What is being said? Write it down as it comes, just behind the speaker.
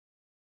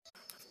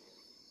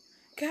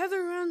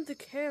gather around the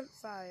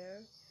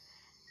campfire.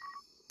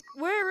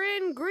 We're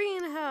in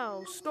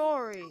greenhouse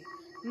story.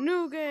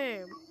 New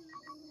game.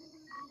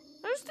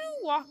 Let's do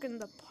walk in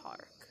the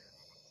park.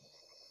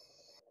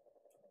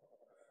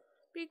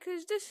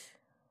 Because this...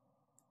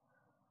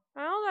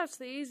 I know that's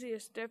the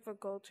easiest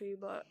difficulty,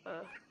 but,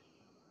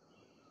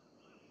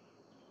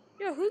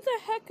 Yo, who the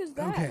heck is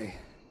that? Okay.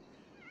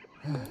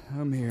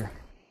 I'm here.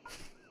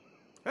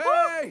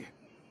 Hey!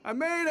 I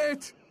made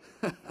it!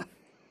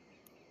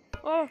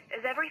 Oh.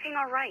 Is everything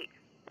alright?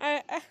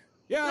 Yeah!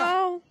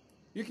 No.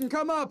 You can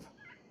come up!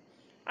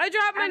 I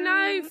dropped my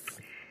knife!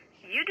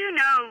 You do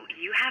know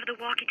you have the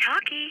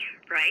walkie-talkie,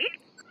 right?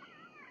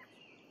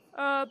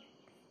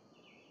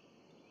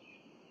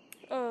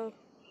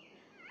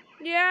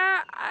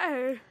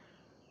 Yeah,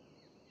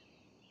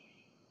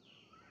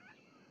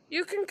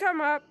 You can come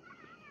up.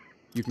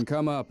 You can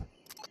come up.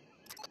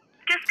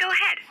 Just go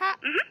ahead.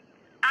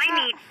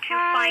 I need to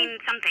find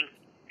something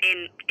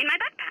in my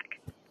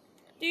backpack.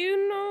 Do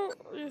you know...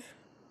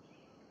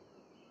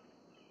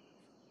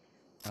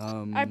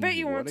 I bet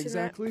you want to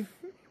exactly?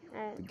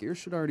 Oh. The gear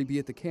should already be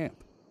at the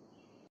camp.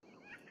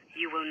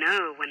 You will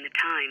know when the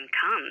time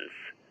comes.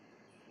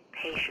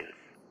 Patience.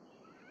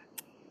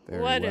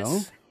 Very Lettuce.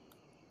 well.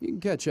 You can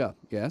catch up,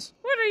 yes?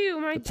 What are you,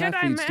 my The path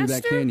Jedi leads master? through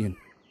that canyon.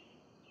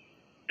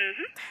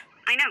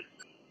 I know.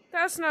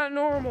 That's not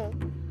normal.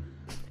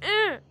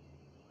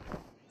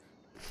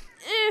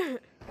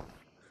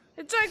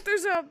 It's like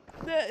there's a...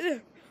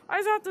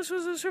 I thought this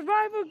was a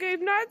survival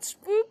game, not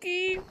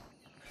spooky.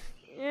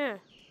 Yeah.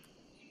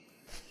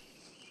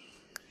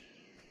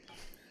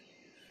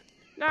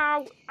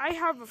 Now, I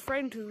have a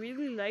friend who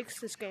really likes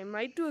this game.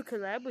 Might do a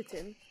collab with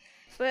him.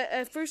 But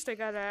at first I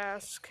gotta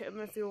ask him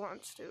if he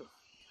wants to.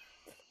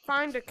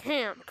 Find a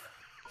camp.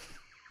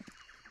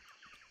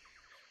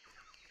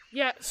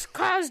 Yes,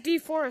 cause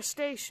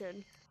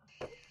deforestation.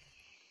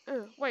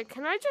 Wait,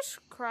 can I just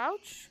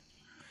crouch?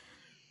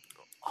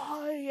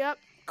 Oh, yep,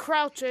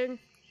 crouching.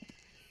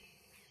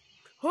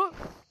 Huh.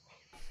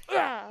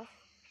 Ah.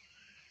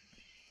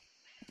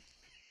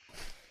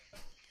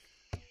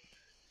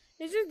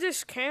 Isn't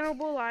this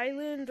Cannibal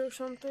Island or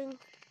something?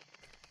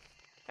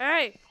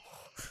 Hey!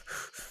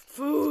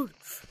 Food!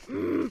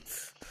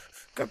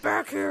 Get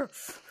back here!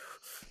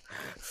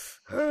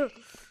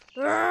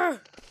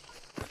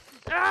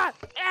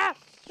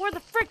 Where the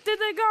frick did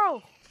they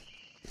go?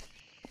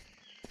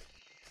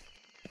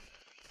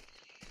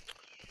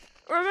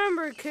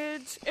 Remember,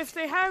 kids, if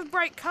they have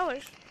bright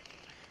colors,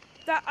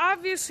 that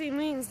obviously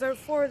means they're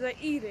for the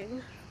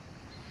eating.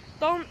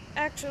 Don't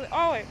actually...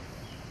 Oh, wait.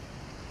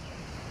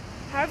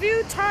 Have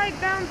you tied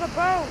down the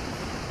boat?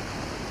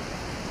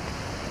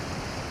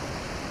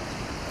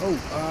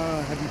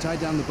 Oh, have you tied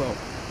down the boat?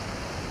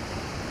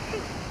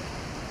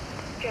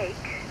 Jake,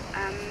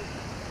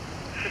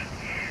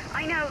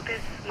 I know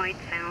this might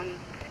sound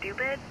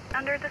stupid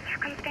under the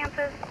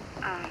circumstances,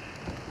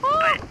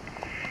 but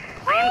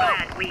I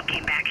am glad we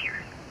came back here.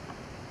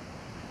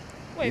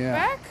 Wait, yeah,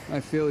 back? I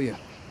feel you.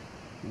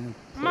 Yeah,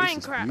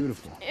 Minecraft.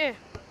 Beautiful.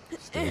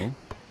 Still.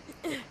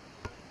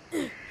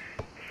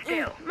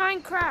 Still,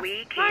 Minecraft.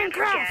 we can't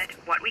Minecraft. forget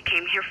what we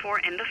came here for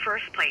in the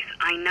first place.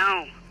 I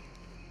know.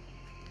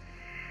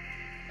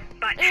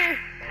 But as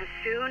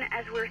soon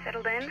as we're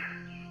settled in,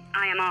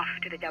 I am off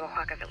to the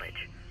Dawahaka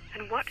village.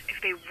 And what if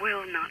they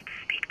will not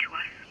speak to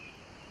us?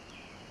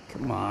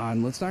 Come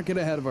on, let's not get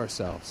ahead of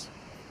ourselves.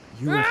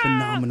 You're a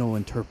phenomenal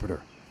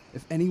interpreter.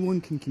 If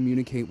anyone can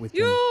communicate with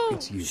them,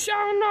 it's you.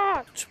 Shall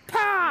not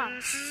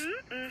pass.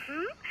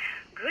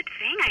 Good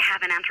thing I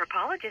have an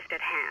anthropologist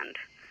at hand,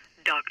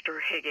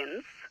 Dr.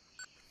 Higgins.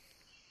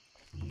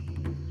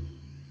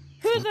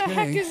 Who the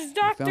heck is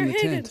Dr. found the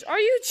Higgins? tent. Are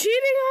you cheating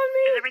on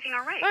me? Is everything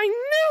all right? I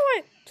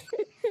knew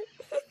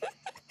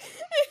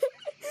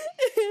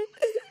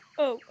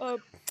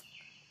it!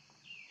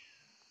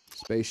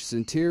 Spacious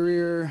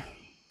interior,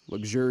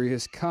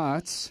 luxurious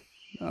cots,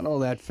 not all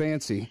that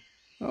fancy.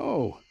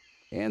 Oh,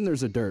 and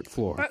there's a dirt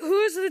floor. But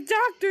who's the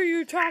doctor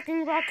you're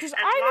talking about? Because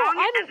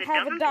I don't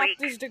have a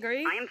doctor's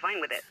degree. I am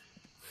fine with it.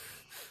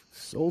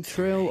 Soul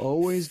Trail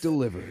always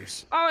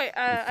delivers. Oh, wait,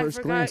 At first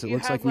I glance, forgot it you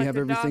looks like have, we have a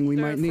everything we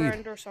doctor might need.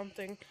 friend or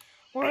something.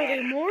 Or are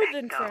they more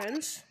than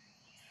friends?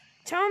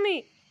 Tell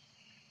me.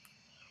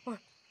 Oh,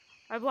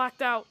 I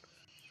blacked out.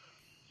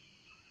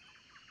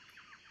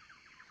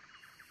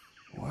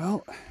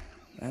 Well,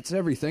 that's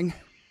everything.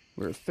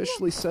 We're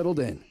officially settled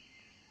in.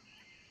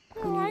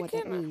 No, You know I what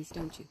can't. that means,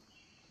 don't you?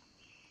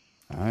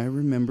 I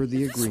remember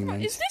the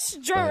agreement. Is this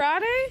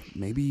Jarate?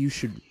 Maybe you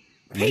should.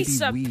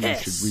 Piece of maybe we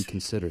piss. should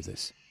reconsider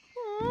this.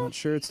 I'm not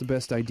sure it's the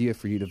best idea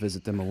for you to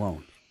visit them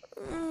alone.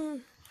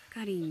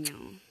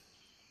 Cariño,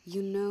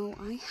 you know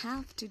I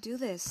have to do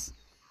this.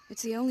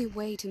 It's the only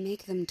way to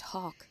make them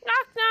talk.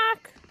 Knock,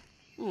 knock.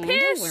 Oh,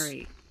 Piss. don't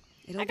worry.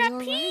 It'll I be got all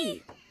pee.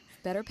 right.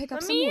 Better pick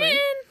up Let some me wood. in.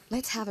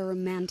 Let's have a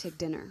romantic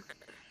dinner.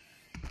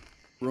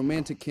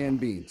 Romantic canned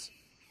beans.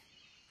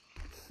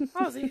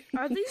 Oh,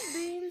 are these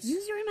beans?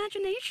 Use your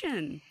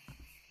imagination.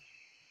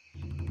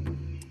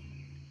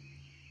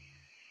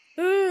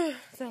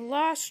 The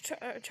lost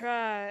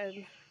tribe.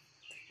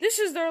 This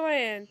is their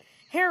land,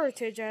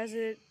 heritage as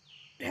it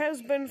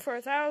has been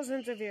for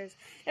thousands of years.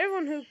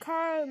 Everyone who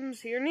comes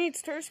here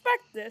needs to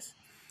respect this.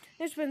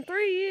 It's been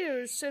 3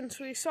 years since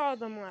we saw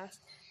them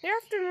last. They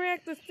often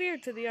react with fear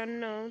to the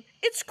unknown.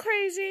 It's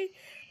crazy,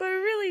 but we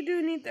really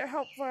do need their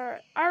help for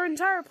our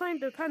entire plan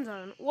depends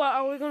on it. What,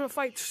 are we going to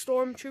fight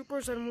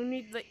stormtroopers and we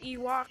need the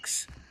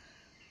Ewoks?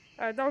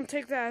 Don't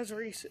take that as a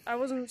reason. I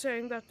wasn't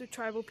saying that the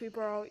tribal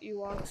people are all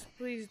Ewoks.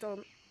 Please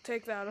don't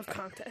take that out of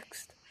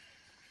context.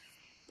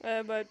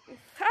 But,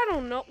 I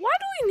don't know. Why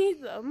do we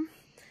need them?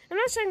 I'm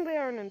not saying they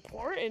aren't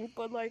important,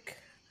 but, like,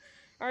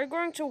 are we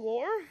going to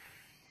war?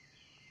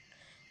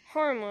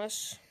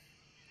 Harmless.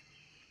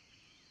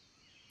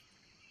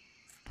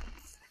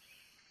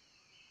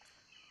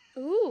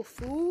 Ooh,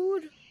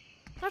 food.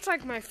 That's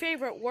like my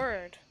favorite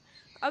word.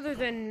 Other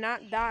than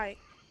not die.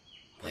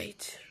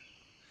 Wait.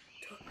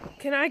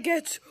 Can I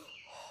get...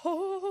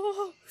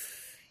 Oh,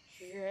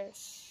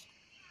 yes.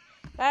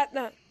 That...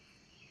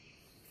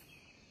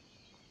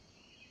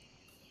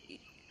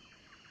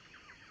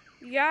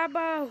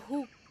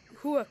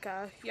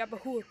 Yabahuka.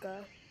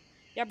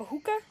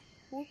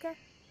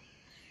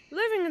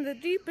 Living in the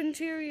deep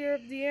interior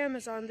of the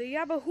Amazon, the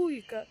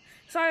Yabahuka,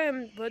 sorry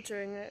I'm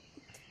butchering it,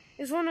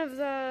 is one of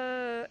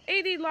the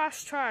 80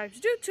 lost tribes.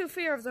 Due to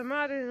fear of the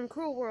modern and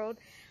cruel world,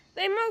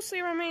 they mostly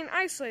remain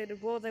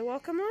isolated. Will they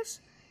welcome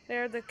us? They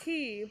are the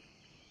key,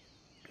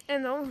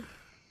 and the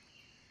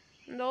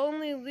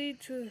only lead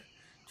to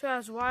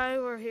us why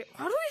we're here.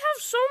 Why do we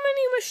have so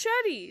many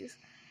machetes?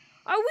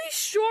 Are we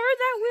sure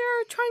that we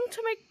are trying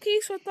to make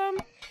peace with them?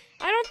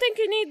 I don't think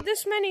you need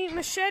this many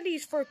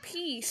machetes for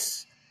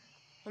peace.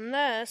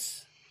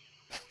 Unless...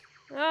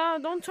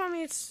 don't tell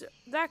me it's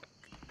that...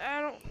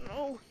 I don't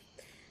know.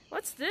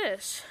 What's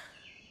this?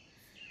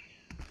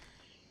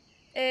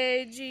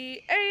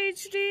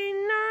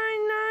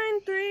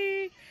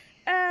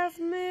 AGHD993F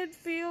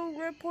midfield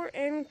report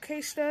and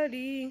case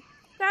study.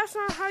 That's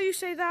not how you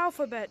say the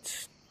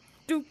alphabet,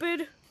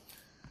 stupid.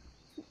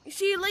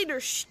 See you later,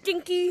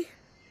 stinky.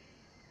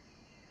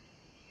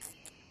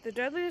 The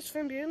deadliest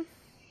amphibian.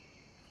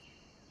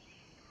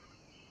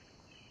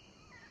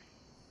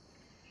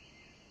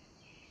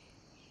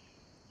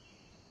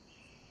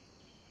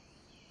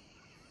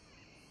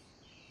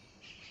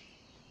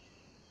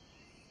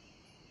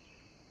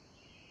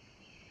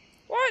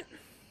 What?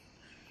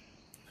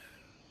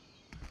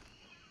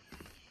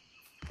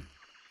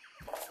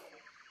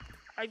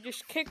 I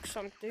just kicked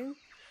something.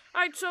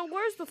 Alright, so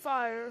where's the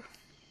fire?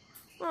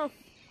 Oh.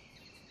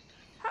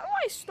 How do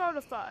I start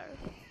a fire?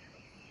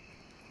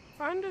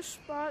 Find a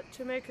spot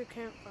to make a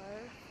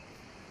campfire.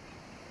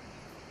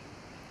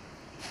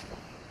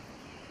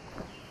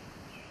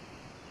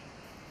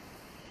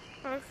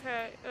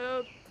 Okay,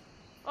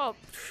 oh,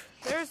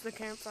 there's the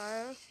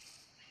campfire.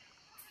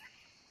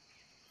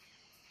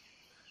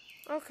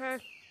 Okay.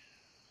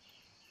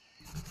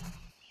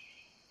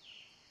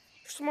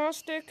 Small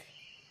stick,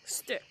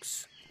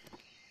 sticks.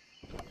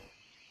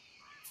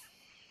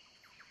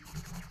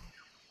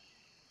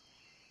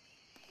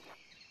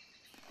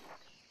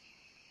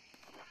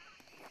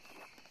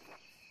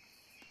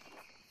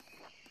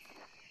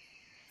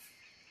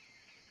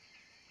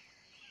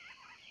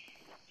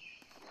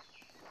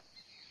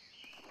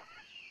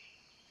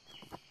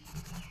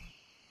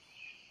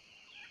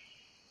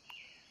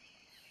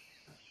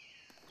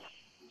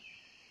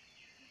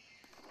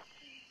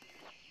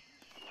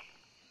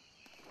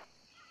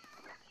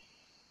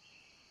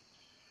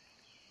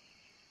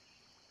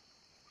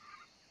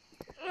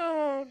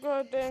 Oh,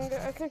 god dang it.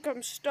 I think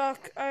I'm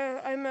stuck.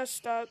 I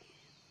messed up.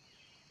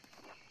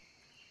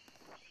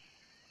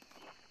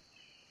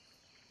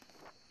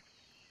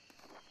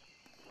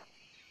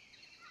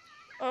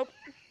 Oh.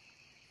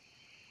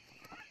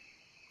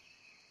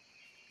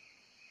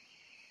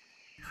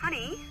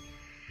 Honey,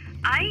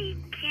 I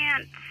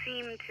can't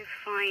seem to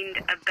find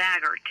a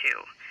bag or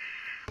two.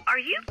 Are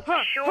you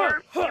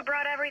sure you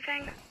brought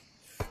everything?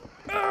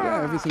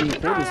 Yeah, everything in the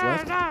quarters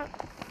left.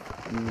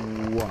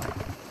 What?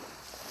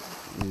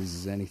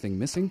 Is anything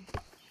missing?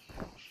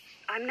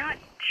 I'm not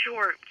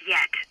sure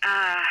yet.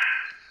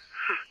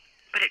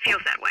 But it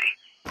feels that way.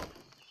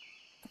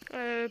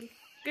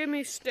 Give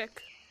me a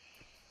stick.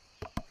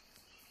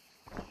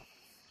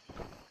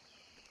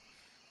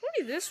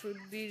 Maybe this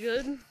would be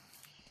good.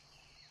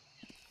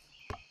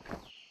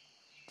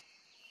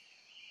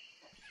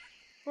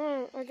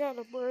 Oh, I got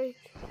a break.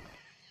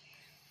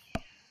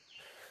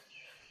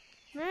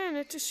 Man,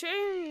 it's a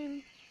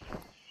shame.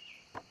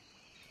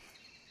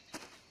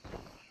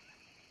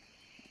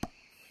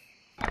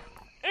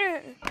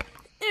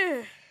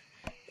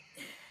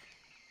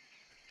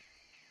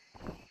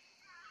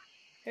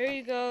 Here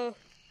you go.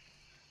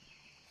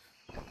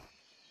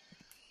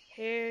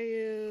 Here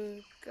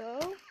you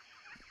go.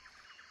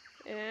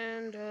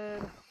 And,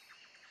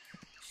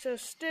 so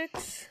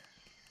sticks.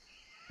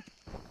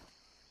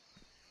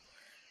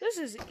 This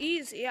is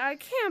easy. I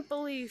can't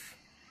believe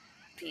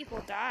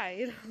people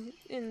died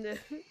in the...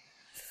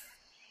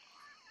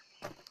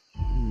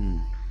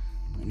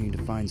 I need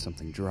to find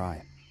something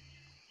dry.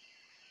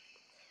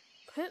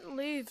 Plant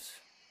leaves.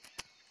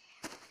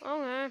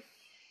 Okay.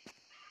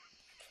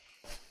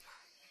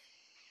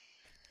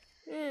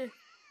 Yeah.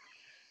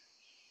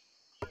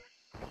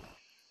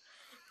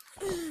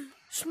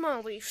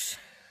 Small leaves.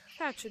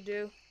 That should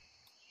do.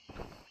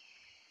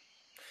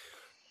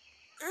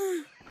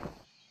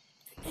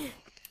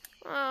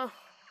 Oh.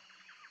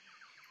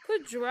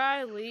 Put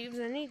dry leaves.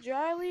 Any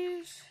dry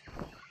leaves?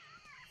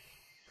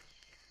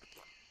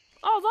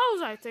 Oh,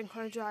 those I think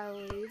are dry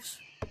leaves.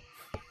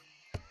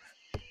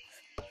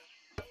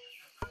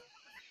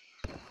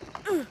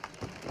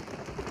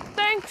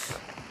 Thanks.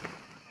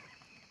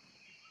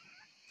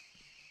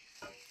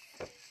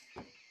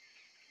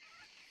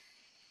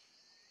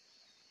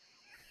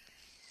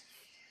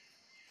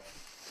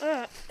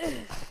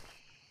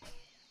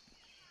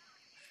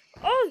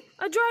 Oh,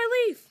 a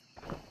dry leaf.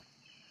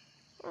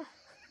 Oh.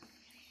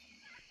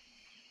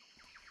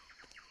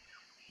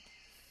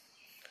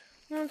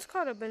 Well, it's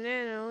called a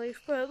banana leaf,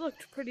 but it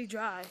looked pretty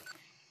dry.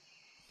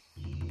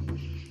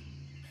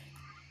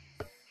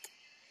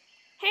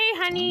 Hey,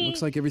 honey.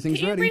 Looks like everything's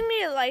can ready. You bring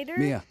me a lighter?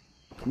 Mia,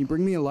 can you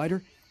bring me a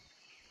lighter?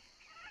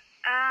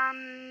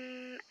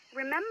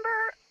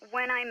 Remember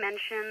when I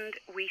mentioned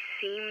we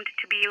seemed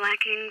to be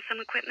lacking some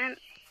equipment?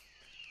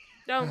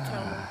 Don't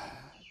tell me.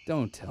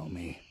 Don't tell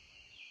me.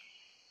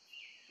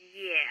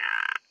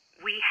 Yeah,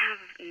 we have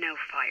no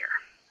fire.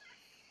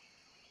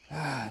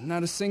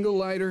 Not a single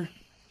lighter,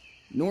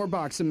 nor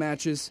box of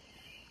matches.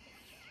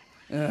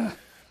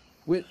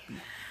 We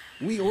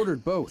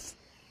ordered both.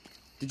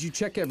 Did you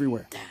check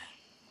everywhere? I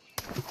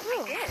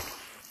did.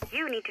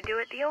 You need to do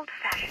it the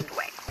old-fashioned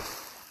way.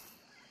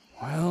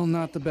 Well,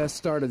 not the best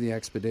start of the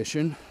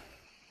expedition.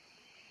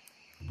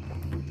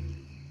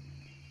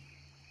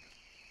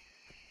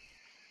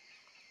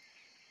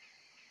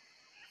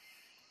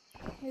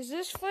 Is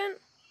this Flint?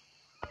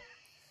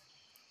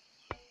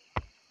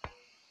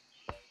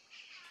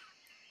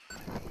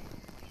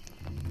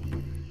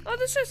 Oh,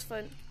 this is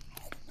Flint.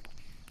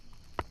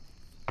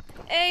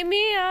 Hey,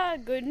 Mia,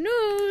 good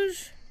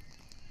news.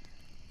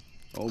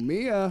 Oh,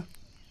 Mia,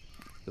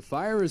 the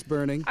fire is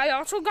burning. I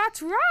also got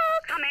rock.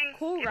 Coming.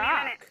 Cool Give me a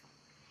rock.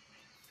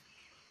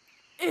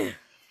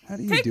 How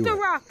do you Take do the it?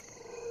 rock.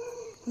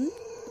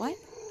 What?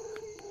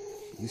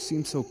 You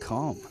seem so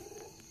calm.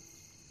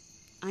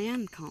 I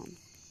am calm.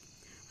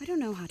 I don't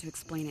know how to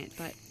explain it,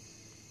 but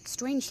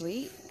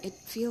strangely, it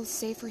feels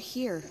safer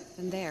here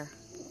than there.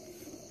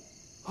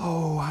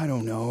 Oh, I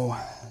don't know.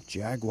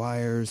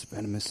 Jaguars,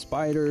 venomous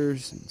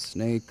spiders, and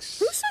snakes.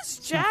 Who says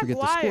Don't forget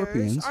the jaguars?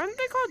 scorpions. Aren't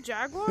they called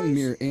jaguars? A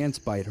mere ant's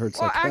bite hurts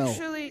Well, like hell.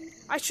 actually,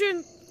 I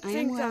shouldn't I am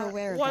think well that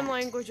aware of one that.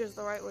 language is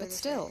the right way But to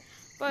still, say.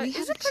 But we is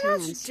have it a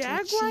pronounced chance to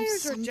jaguars achieve or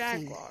something.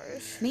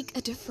 jaguars? Make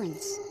a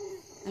difference.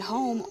 At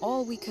home,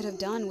 all we could have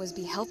done was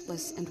be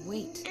helpless and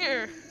wait.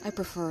 I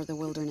prefer the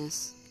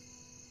wilderness.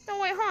 No,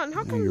 wait, hold on.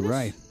 How Yeah, come you're this...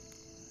 right.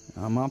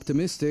 I'm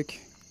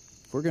optimistic.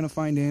 If we're gonna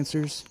find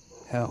answers,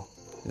 hell,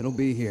 it'll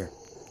be here.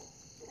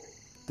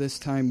 This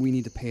time we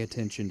need to pay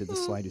attention to the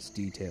slightest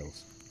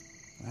details.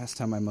 Last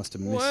time I must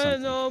have missed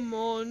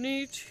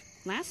something.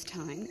 Last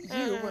time,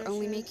 you were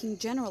only making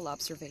general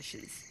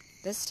observations.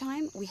 This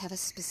time, we have a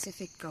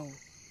specific goal.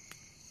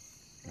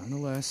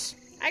 Nonetheless,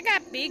 I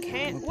got big I'm a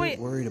hands. bit Wait,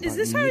 worried about is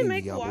this how you meeting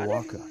make the water?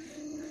 Yabawaka.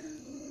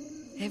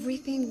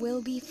 Everything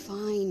will be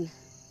fine.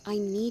 I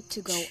need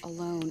to go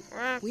alone.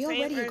 We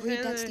already agreed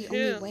that's the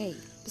only way.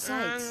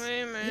 Besides,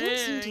 they don't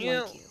seem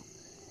to like you.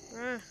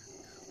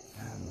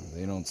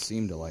 They don't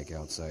seem to like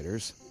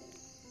outsiders.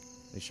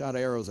 They shot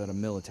arrows at a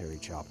military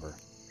chopper.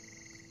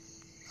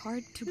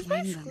 Hard to Is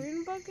my blame them.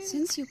 screen bugging?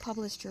 Since you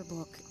published your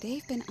book,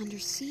 they've been under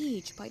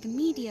siege by the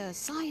media,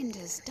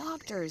 scientists,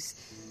 doctors.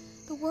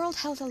 The World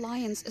Health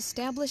Alliance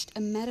established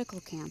a medical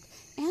camp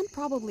and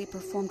probably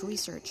performed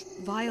research,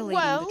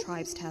 violating the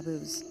tribe's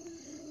taboos.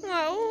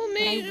 Well,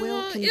 maybe I will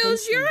it was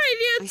convince your them.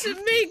 idea I to have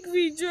to. make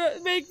me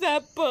make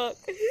that book.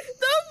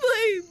 Don't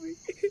blame me.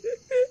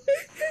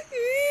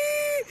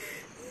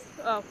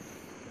 Oh.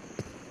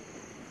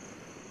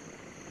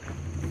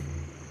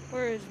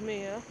 Where is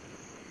Mia?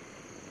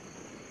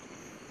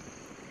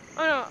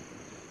 Oh no,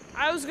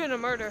 I was gonna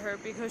murder her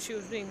because she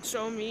was being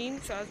so mean,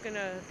 so I was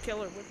gonna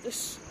kill her with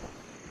this.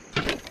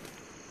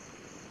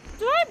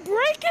 Did I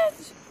break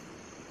it?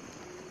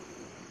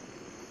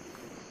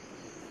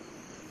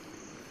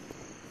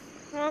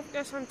 Well, I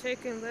guess I'm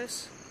taking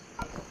this.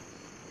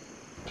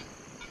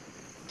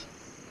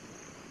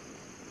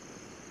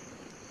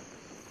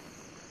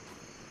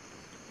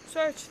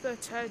 Search the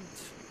tent.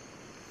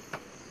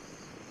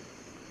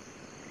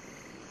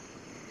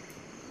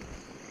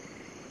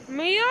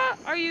 Mia,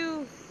 are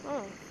you...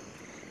 Oh.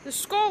 The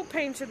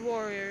skull-painted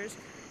warriors.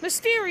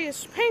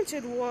 Mysterious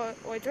painted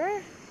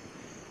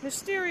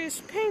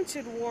Mysterious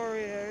painted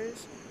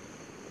warriors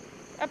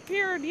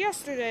appeared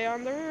yesterday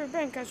on the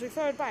riverbank as we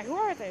floated by. Who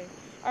are they?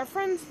 Our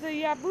friends, the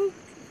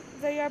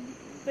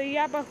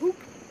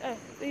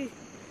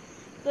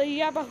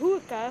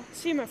Yabahuka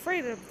seem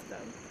afraid of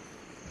them.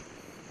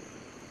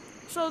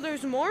 So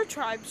there's more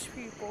tribes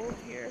people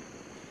here.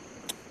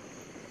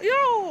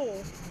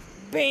 Yo!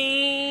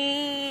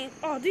 Bang!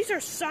 Oh, these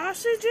are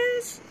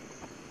sausages?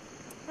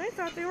 I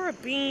thought they were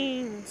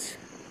beans.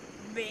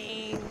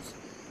 Beans.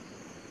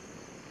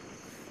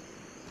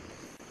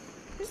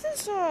 Is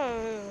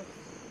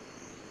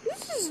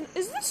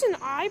this an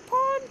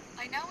iPod?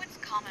 I know it's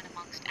common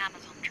amongst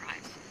Amazon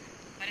tribes,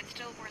 but it's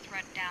still worth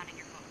writing down in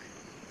your book.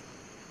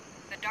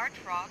 The dart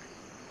frog,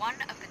 one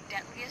of the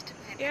deadliest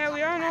amphibians Yeah,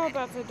 we all on the know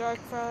planet. about the dark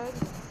frog.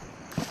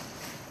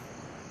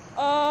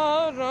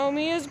 Oh, no,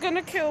 Mia's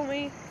gonna kill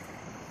me.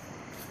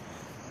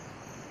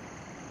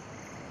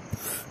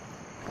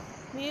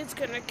 Mia's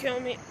gonna kill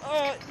me.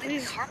 Oh, It's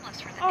completely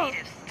harmless for the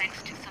natives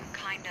thanks to some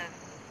kind of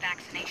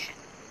vaccination.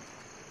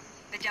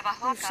 The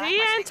Javahuaca, see,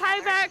 like big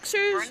brothers,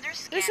 anti-vaxxers? burn their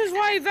skin This is and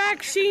why then puncture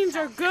vaccines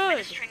are themselves, good.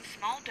 administering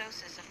small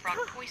doses of frog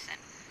poison.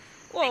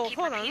 Whoa, They keep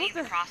hold on. repeating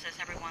What the process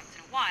every once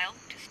in a while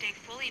to stay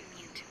fully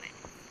immune to it.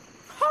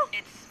 Huh.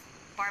 It's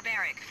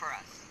barbaric for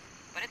us,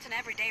 but it's an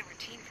everyday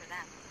routine for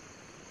them.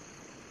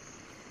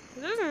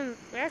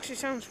 It actually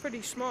sounds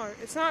pretty smart.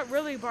 It's not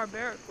really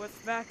barbaric with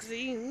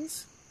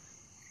vaccines.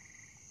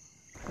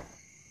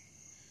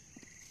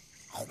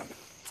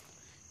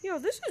 Yo,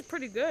 this is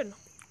pretty good.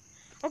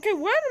 Okay,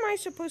 what am I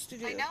supposed to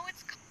do? I know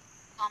it's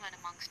common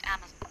amongst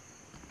Amazon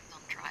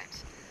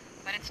tribes,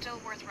 but it's still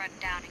worth writing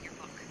down in your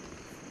book.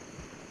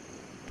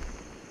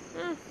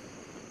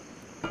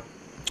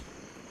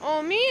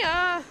 Oh,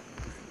 Mia!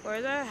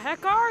 Where the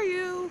heck are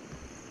you?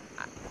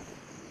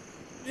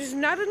 There's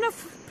not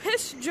enough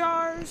piss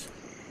jars.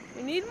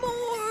 We need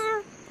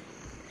more.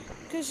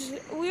 Because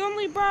we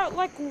only brought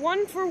like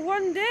one for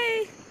one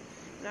day,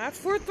 not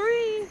for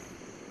 3.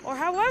 Or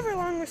however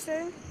long we're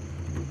staying.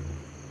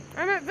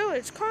 I'm at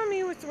Village. Call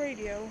me with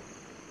radio.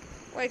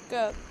 Wake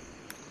up.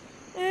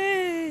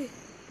 Hey.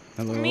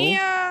 Hello?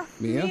 Mia.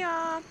 Mia?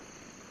 Mia.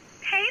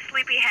 Hey,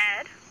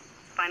 sleepyhead.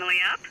 Finally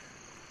up?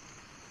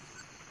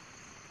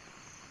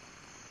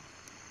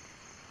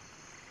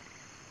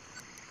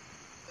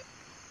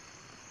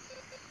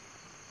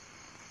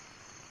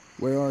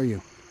 Where are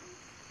you?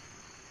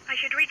 I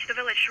should reach the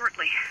village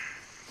shortly.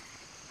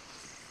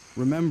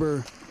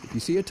 Remember, if you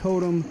see a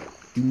totem,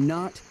 do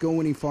not go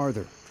any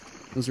farther.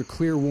 Those are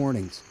clear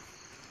warnings.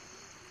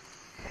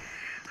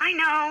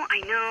 I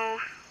know.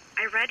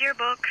 I read your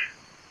book.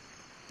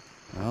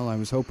 Well, I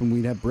was hoping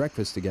we'd have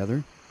breakfast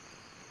together.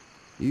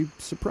 You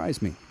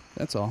surprised me,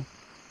 that's all.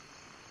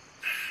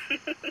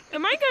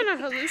 Am I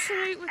gonna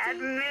hallucinate with you?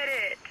 Admit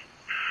it.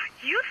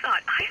 You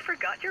thought I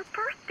forgot your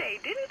birthday,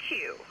 didn't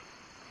you?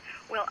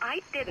 Well,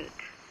 I didn't.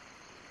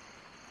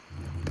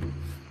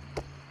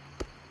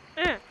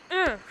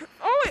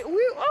 Oh wait,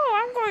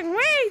 I'm going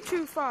way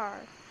too far.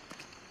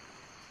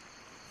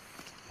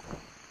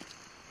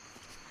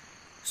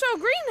 So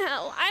Green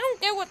Hell, I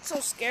don't get what's so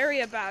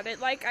scary about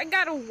it. Like, I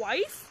got a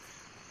wife?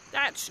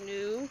 That's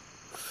new.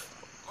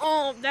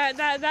 Oh,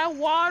 that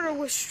water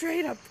was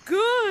straight up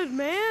good,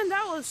 man.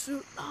 That was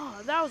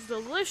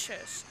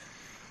delicious.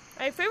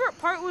 My favorite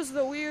part was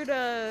the weird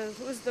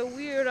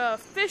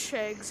fish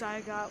eggs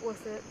I got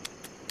with it.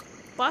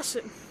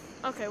 Bussin'.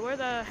 Okay, where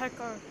the heck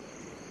are?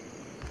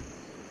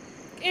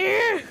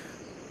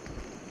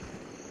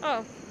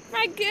 Oh,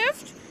 my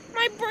gift?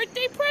 My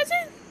birthday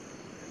present?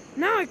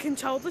 Now I can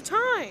tell the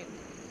time.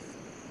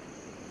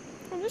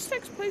 Oh, this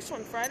takes place on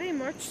Friday,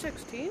 March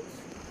 16th?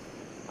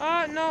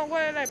 No,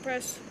 what did I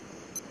press?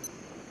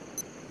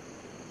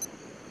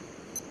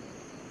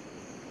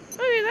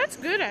 Okay, that's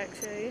good,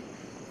 actually.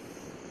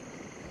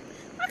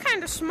 What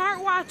kind of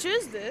smartwatch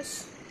is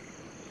this?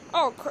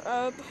 Oh,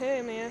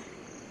 hey, man.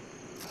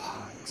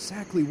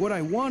 Exactly what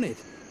I wanted.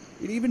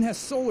 It even has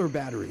solar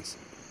batteries.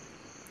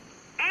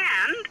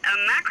 And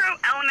a macro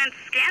element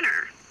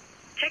scanner.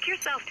 Check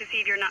yourself to see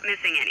if you're not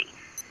missing any.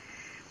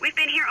 We've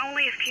been here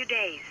only a few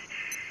days,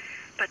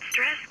 but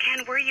stress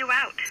can wear you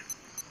out.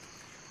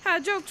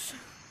 Joke's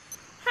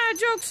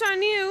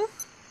on you.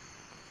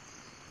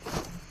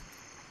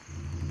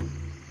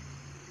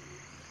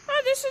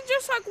 Oh, this is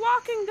just like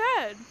Walking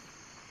Dead.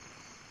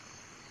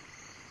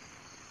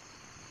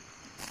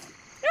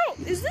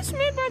 Yo, is this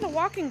made by the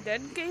Walking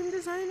Dead game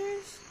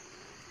designers?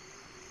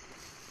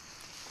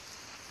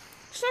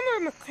 Some are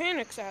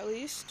mechanics, at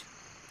least.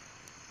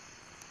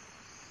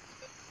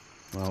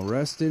 Well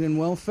rested and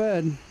well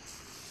fed.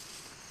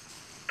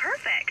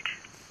 Perfect.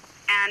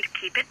 And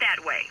keep it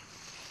that way.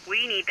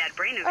 We need that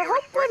brain of I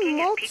yours hope when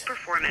working at peak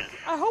performance.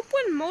 I hope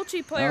when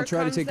multiplayer I'll try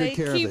to comes, take good they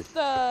care of keep it.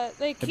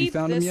 they Have you keep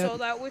found him this yet? so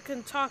that we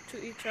can talk to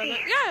each other. Here.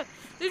 Yeah,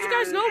 did you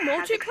guys And know as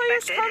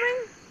multiplayer's expected, coming?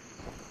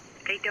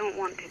 They don't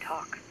want to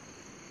talk.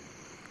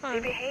 Huh. They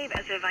behave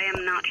as if I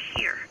am not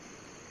here.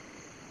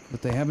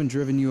 But they haven't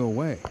driven you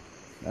away.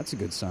 That's a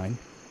good sign.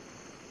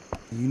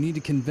 You need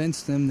to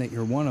convince them that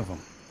you're one of them.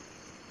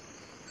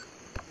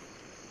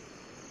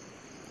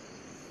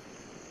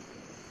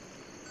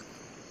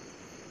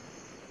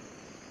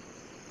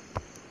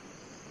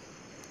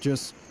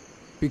 Just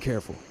be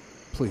careful,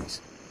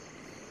 please.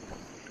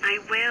 I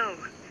will.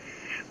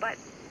 But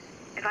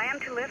if I am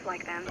to live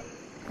like them,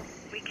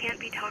 we can't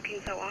be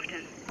talking so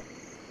often.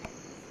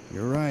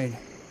 You're right.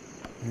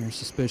 They're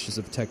suspicious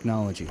of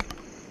technology.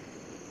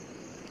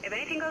 If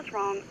anything goes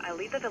wrong, I'll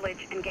leave the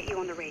village and get you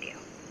on the radio.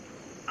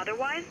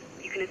 Otherwise,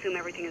 you can assume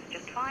everything is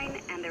just fine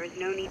and there is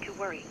no need to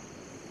worry.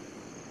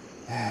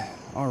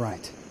 All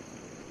right.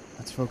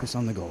 Let's focus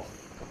on the goal.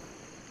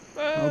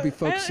 I'll be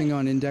focusing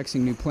on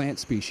indexing new plant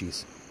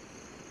species.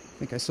 I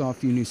think I saw a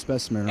few new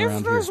specimens around here.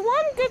 If there's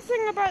one good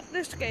thing about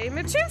this game,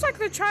 it seems like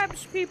the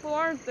tribe's people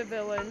aren't the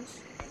villains.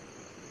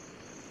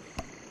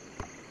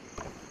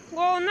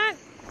 Well, not...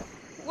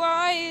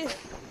 Well,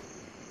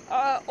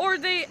 or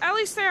they... At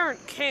least they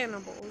aren't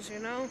cannibals, you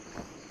know?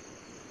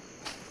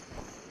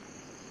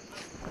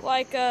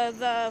 Like,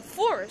 the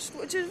forest,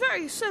 which is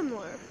very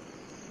similar.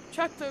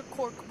 Check the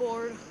cork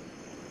board.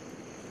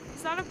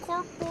 Is that a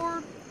cork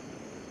board?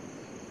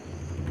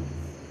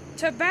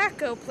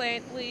 Tobacco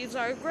plant leaves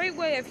are a great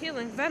way of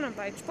healing venom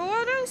bites, but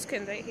what else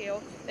can they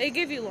heal? They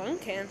give you lung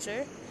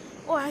cancer.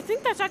 Oh, I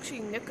think that's actually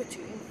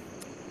nicotine.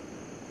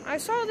 I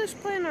saw this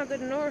plant on the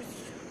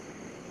north.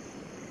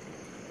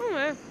 Oh,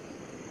 man.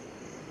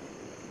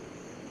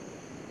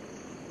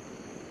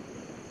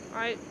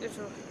 Alright, it's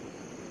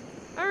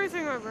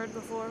everything I've read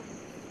before.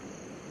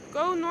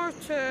 Go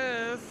north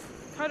to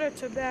cut a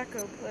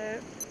tobacco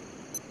plant.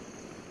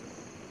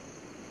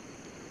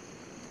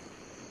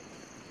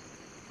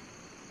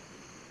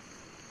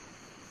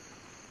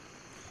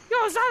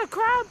 Yo, is that a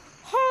crab?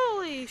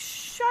 Holy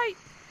shite!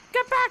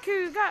 Get back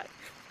here,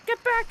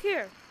 get back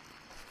here!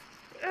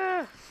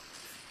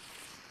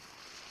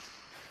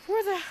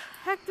 Where the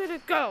heck did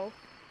it go?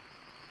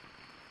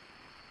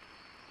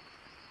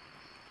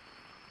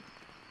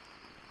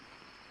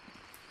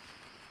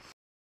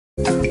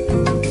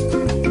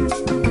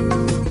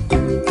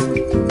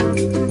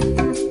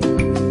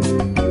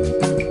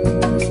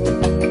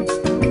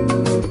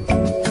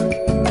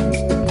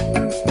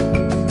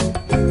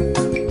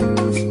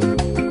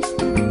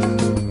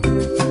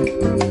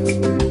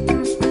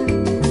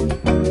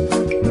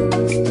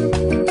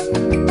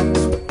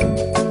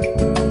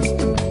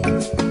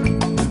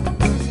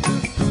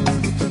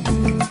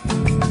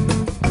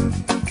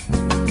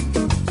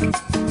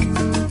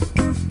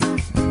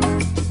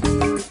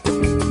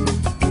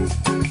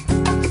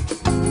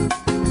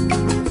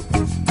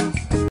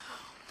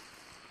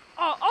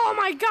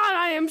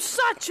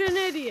 Such an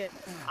idiot.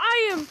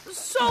 I am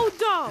so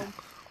dumb.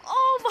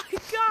 Oh my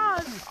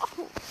god.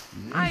 Oh,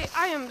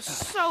 I am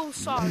so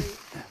sorry.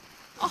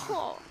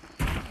 Oh.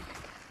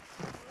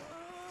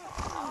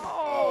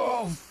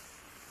 Oh,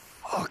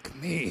 fuck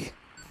me.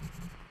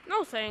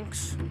 No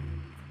thanks.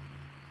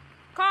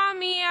 Call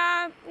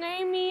Mia.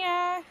 Name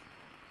Mia.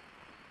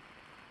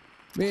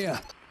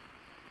 Mia.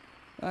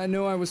 I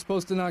know I was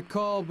supposed to not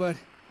call, but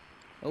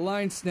a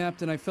line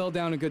snapped and I fell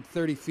down a good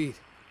 30 feet.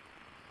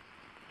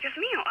 Just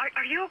Mio,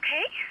 are you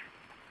okay?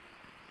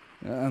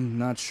 I'm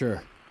not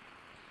sure.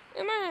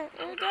 Do I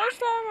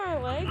have my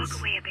legs?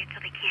 Walk away a bit so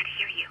they can't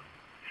hear you.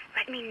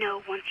 Let me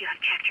know once you have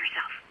checked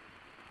yourself.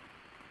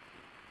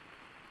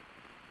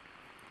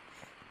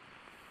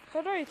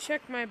 How do I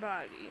check my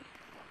body?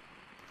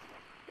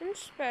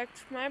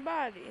 Inspect my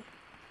body.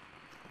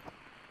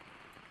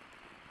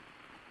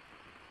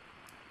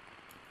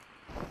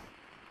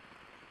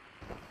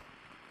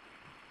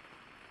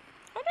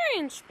 How do I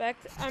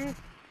inspect?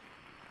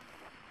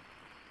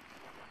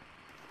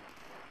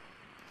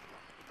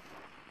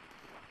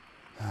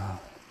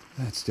 Oh,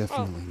 that's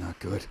definitely not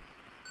good.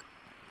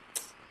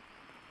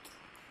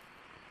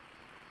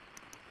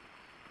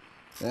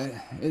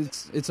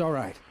 It's all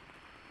right.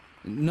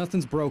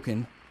 Nothing's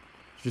broken.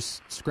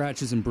 Just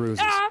scratches and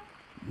bruises.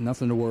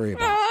 Nothing to worry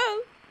about.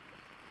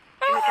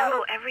 In the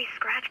jungle, every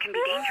scratch can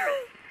be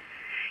dangerous.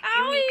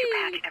 You need to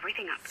patch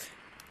everything up. Do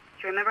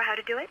you remember how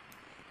to do it?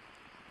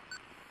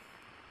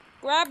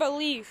 Grab a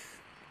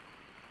leaf.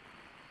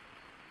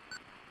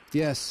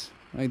 Yes,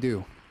 I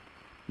do.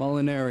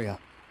 Mullenaria.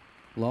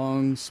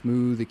 Long,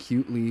 smooth,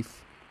 acute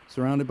leaf,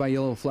 surrounded by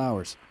yellow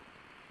flowers.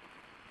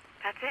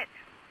 That's it.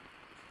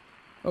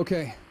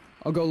 Okay,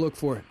 I'll go look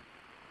for it.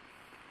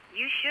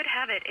 You should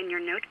have it in your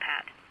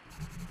notepad.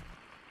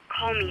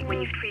 Call me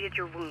when you've treated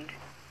your wound.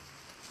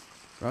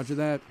 Roger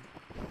that.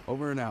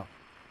 Over and out.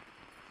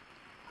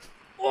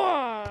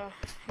 Oh,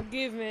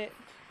 give it.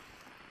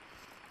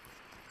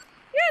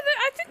 Yeah,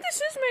 I think this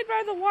is made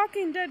by the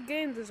Walking Dead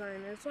game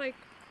designer. It's like...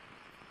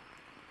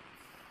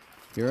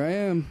 Here I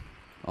am,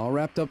 all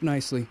wrapped up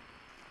nicely.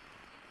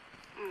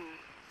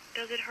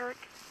 Does it hurt?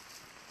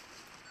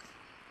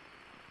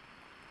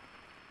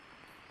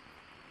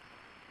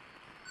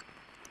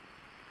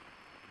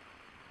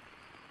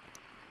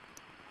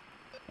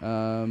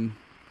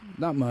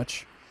 Not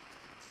much.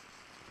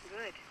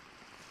 Good.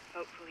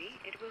 Hopefully,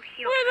 it will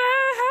heal. Where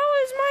the hell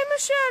is my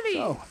machete?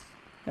 So,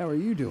 how are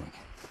you doing?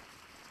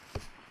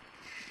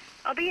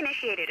 I'll be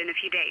initiated in a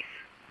few days.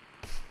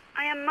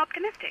 I am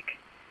optimistic.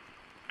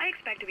 I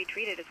expect to be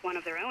treated as one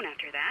of their own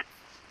after that.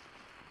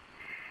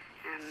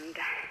 And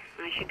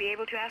I should be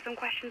able to ask some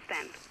questions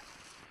then.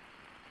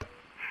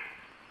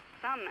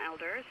 Some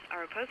elders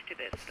are opposed to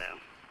this, though.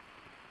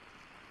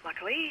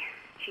 Luckily,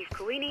 Chief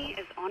Kuini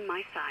is on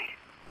my side.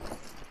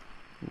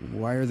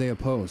 Why are they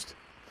opposed?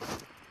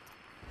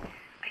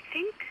 I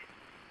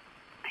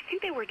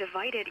think they were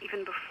divided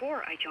even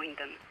before I joined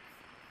them.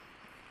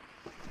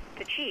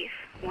 The chief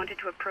wanted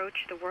to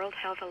approach the World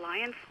Health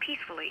Alliance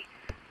peacefully,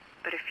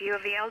 but a few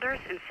of the elders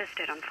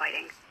insisted on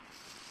fighting.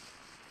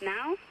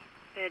 Now,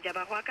 the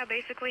Jabahuaca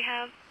basically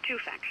have two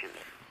factions.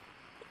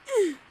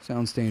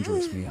 Sounds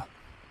dangerous, Mia.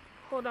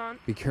 Hold on.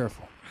 Be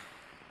careful.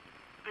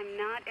 I'm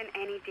not in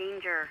any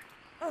danger.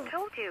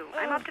 Told you,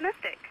 I'm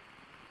optimistic.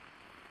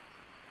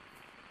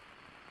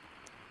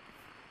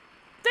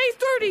 Day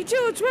 32,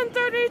 it's been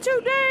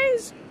 32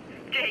 days!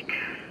 Jake,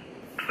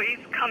 please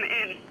come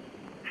in.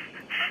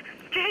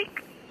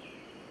 Jake,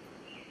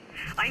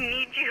 I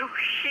need you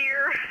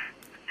here.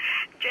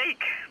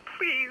 Jake,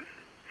 please.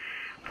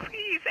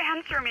 Please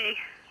answer me.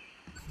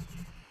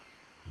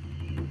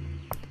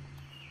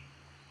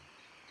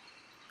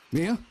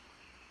 Mia?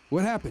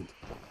 What happened?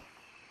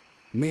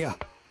 Mia,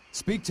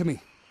 speak to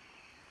me.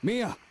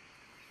 Mia!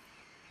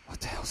 What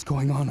the hell's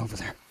going on over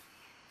there?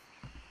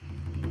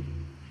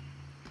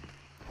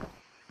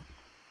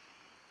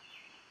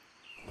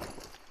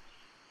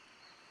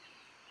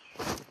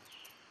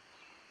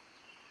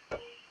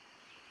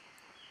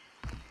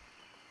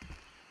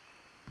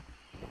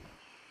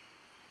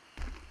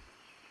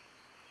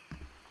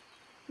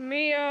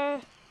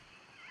 Mia.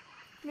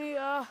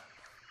 Mia.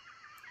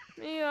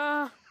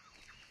 Mia.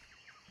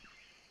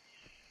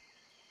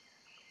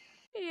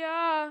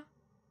 Mia.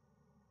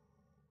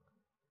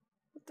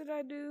 What did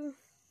I do?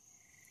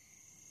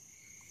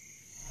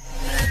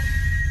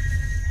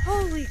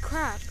 Holy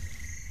crap.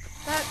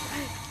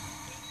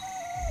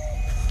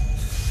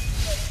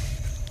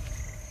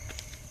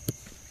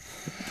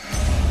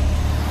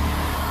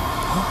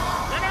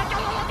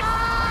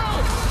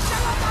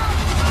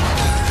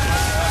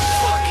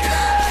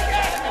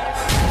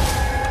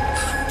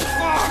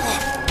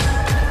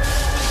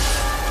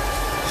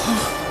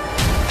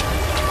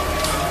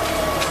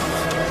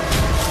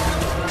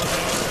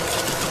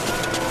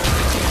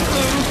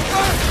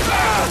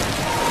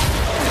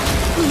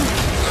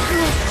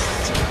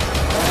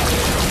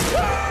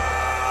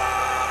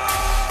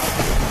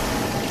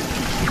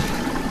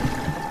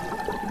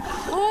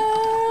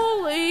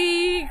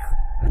 Holy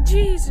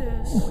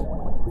Jesus.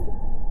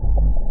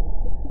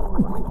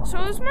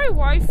 So is my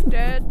wife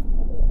dead?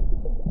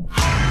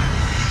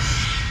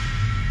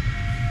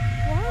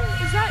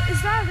 What?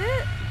 Is that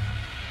it?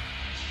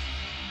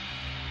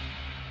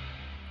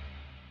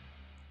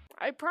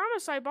 I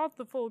promise I bought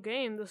the full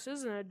game. This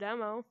isn't a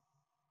demo.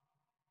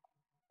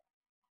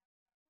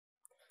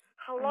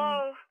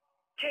 Hello?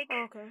 Jake,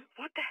 Okay.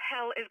 what the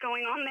hell is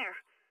going on there?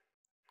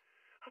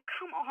 Oh,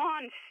 come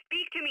on.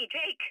 Speak to me,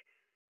 Jake.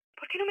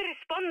 ¿Por qué no me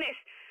respondes?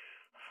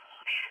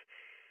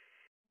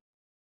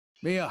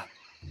 Mia!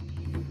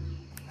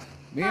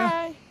 Mia?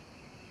 Hi.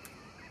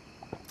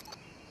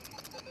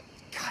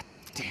 God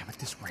damn it,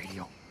 this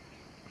radio.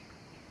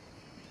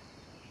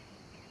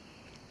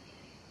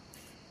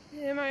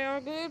 Am I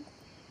all good?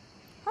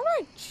 How do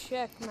I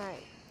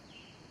checkmate?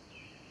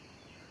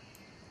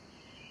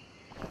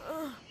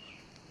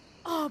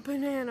 Oh,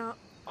 banana.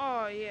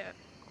 Oh, yeah.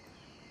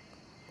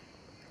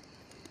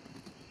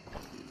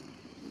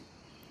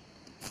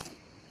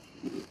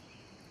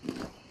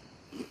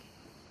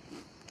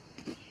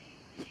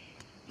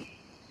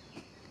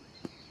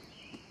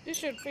 This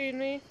should feed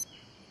me.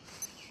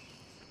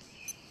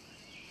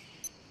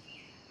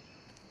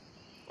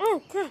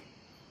 Oh, crap.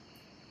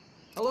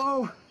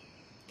 Hello?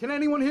 Can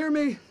anyone hear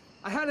me?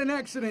 I had an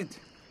accident.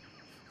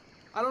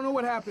 I don't know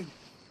what happened.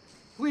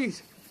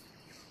 Please,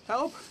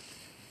 help?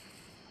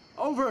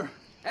 Over.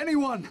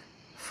 Anyone?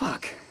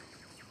 Fuck.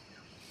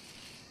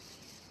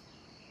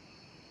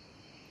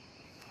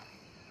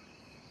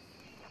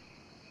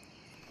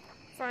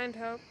 Find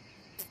help.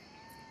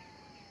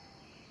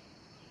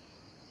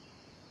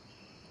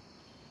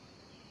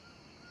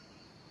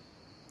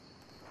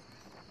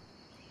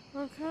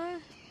 Okay.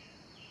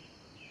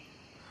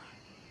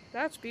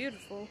 That's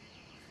beautiful.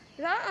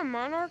 Is that a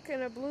monarch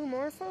and a blue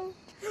morpho?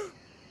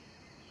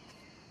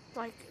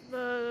 Like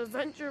the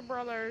Venture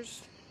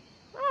Brothers.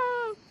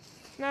 Oh!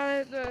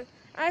 No,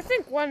 I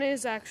think one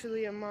is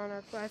actually a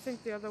monarch, but I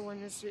think the other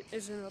one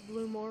isn't a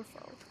blue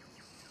morpho.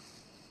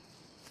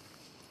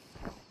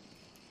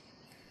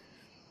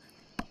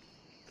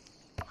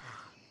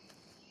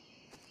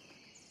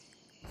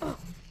 Oh.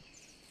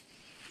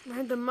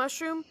 Random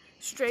mushroom,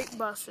 straight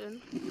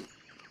bussin'.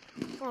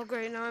 Oh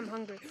great, now I'm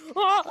hungry.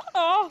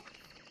 Oh!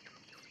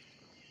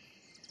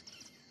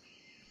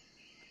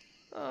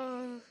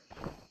 Oh!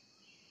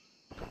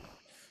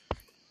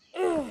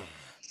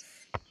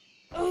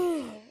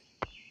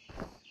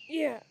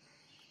 Yeah.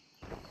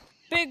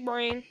 Big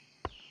brain.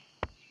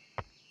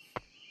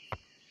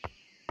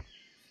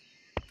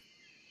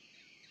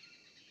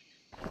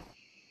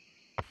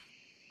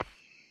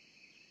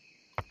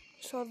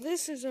 So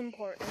this is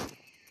important.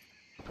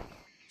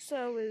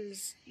 So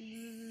is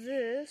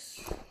this.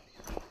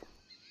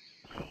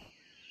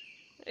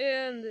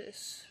 And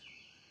this.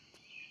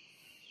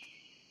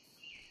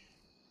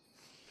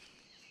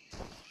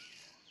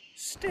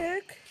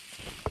 Stick.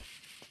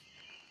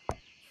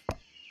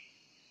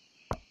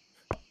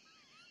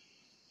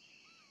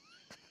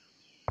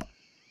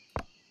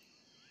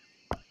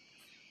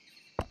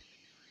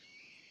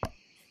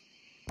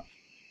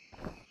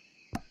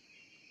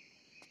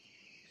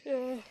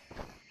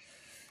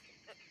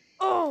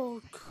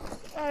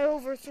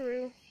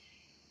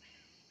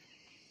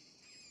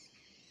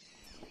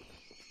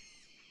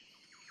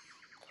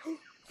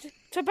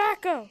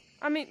 tobacco.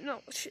 I mean, no,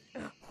 shit.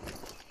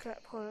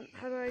 Crap, hold on.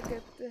 How do I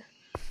get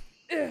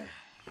the...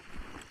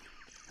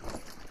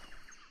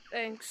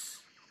 Thanks.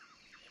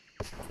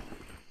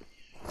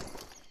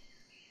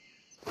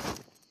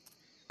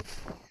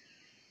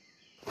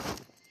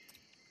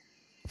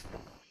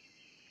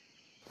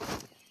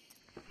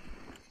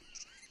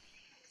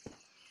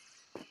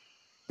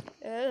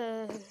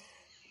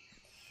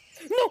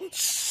 No,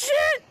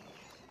 shit!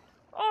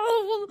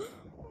 Oh,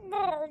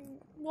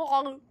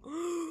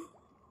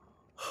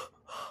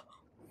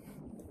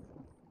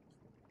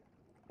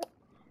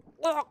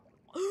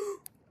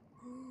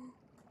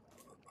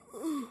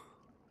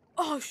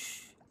 oh,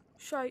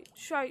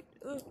 shite.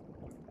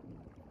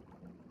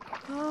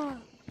 Oh.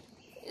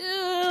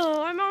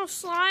 Ew, I'm all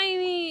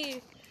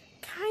slimy.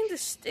 Kinda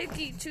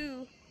sticky,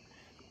 too.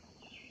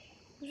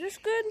 Is this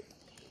good?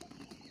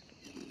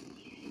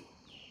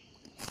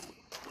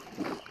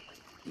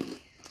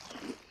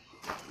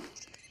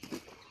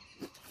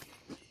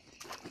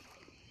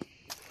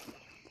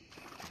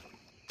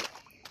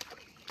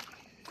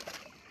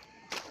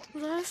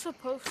 Was I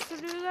supposed to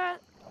do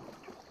that?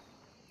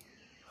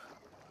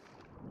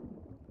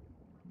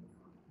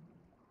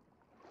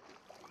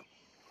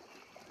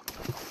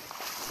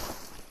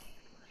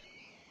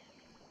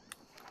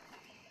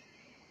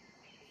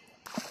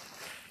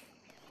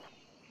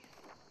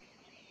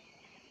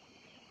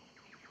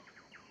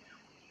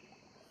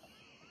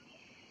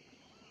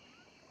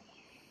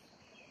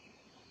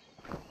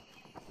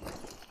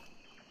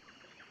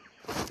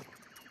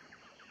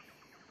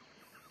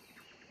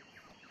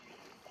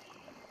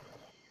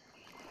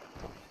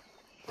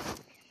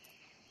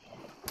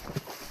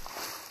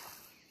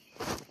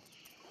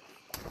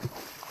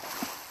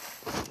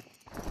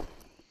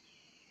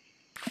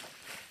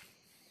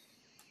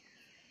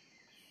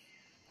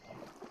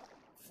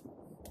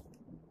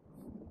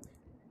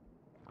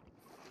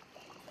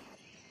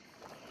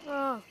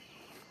 Oh.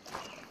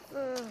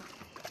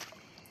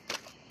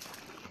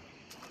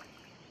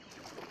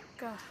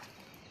 God.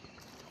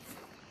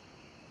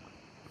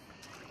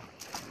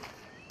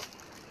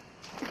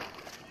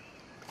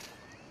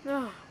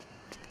 No.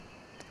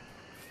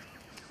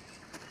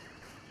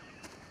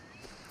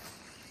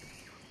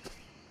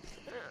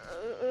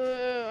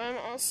 I'm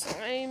all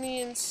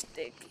slimy and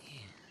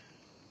sticky.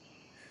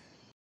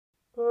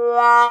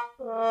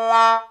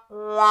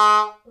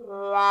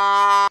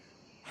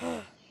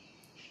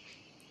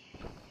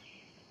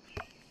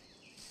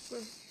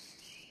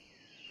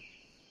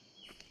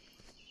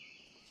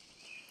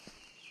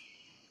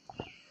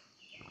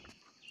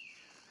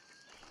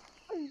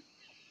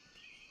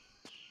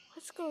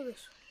 Let's go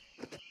this way.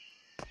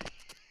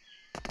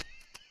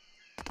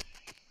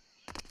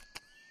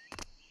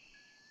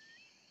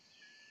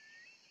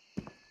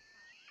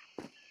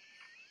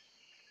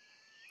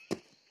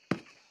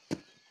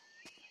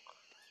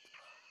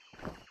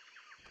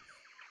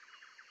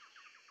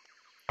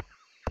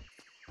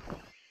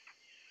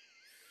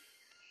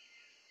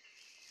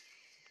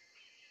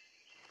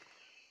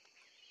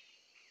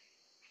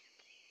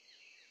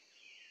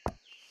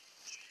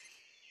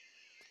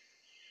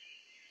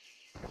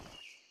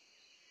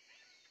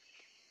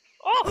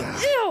 Oh,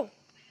 ew!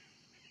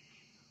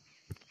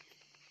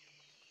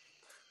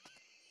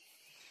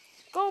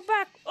 Go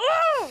back.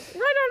 Oh!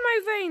 Right on my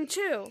vein,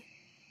 too.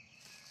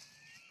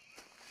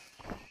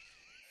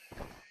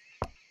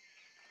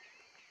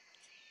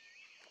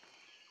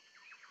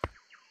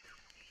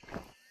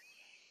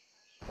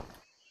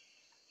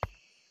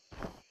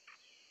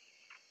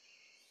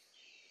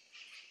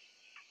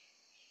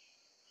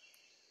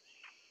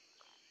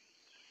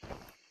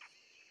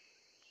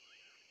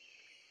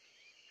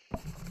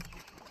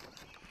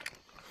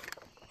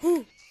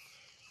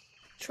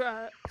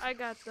 Try. I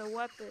got the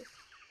weapon.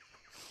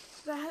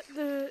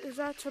 Is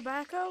that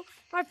tobacco?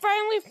 I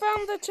finally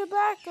found the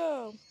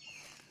tobacco.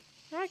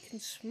 I can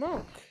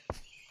smoke.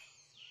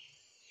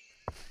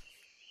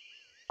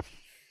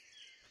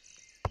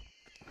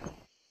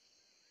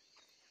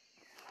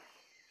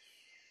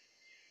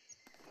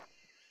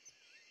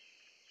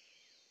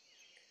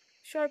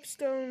 Sharp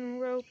stone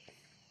rope.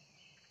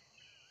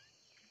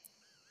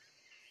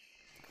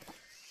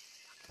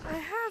 I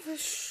have a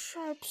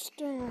sharp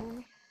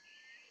stone,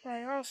 but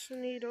I also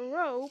need a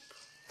rope.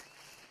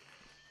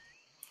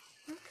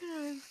 Where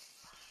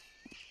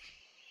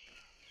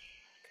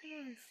can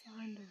I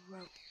find a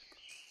rope?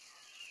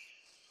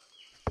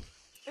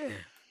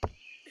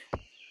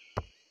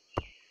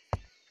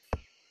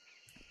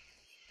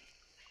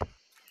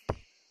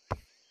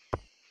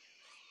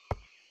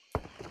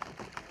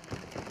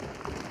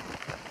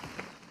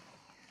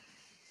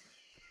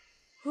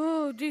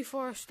 Ooh,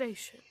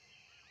 deforestation.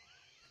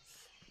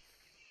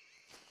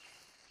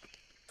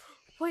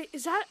 Wait,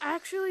 is that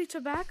actually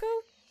tobacco?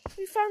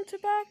 We found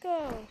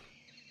tobacco.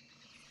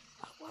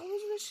 What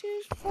was this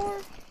used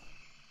for?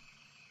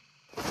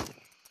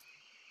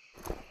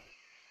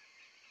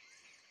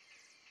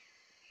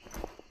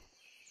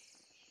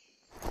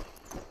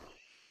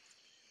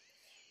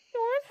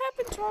 What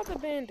happened to all the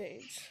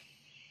band-aids?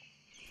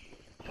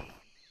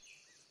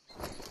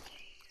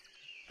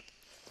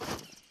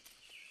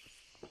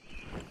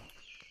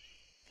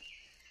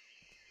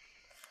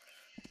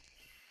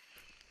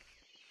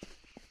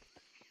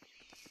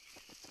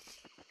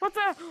 What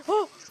the?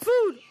 Oh,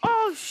 food!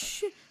 Oh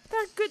shit!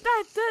 That good.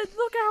 That.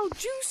 Look how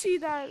juicy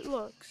that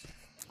looks.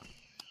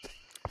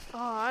 Oh,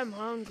 I'm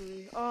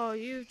hungry. Oh,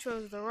 you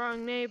chose the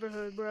wrong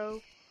neighborhood,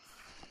 bro.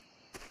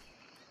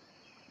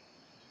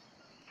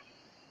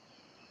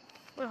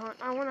 Wait, hold on.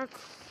 I wanna.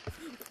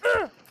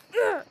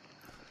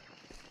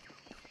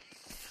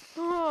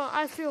 Oh,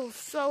 I feel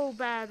so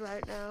bad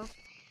right now.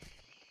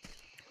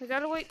 We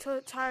gotta wait till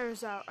it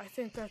tires out. I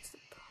think that's the.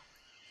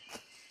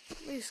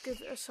 At least give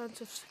it a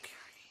sense of security.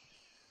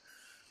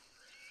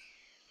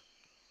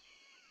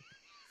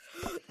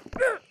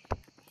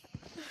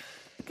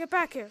 Get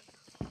back here.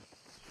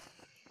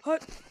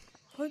 Hut.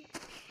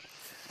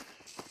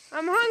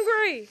 I'm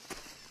hungry.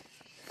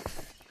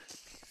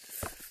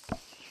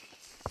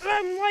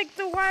 I'm like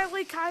the Wile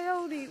E.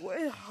 Coyote.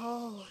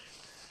 Oh.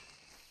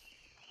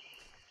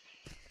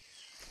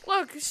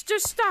 Look,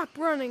 just stop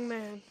running,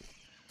 man.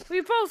 We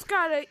both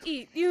gotta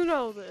eat. You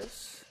know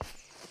this.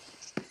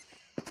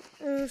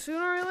 And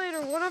sooner or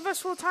later, one of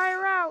us will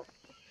tire out.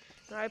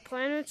 I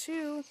plan it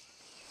too.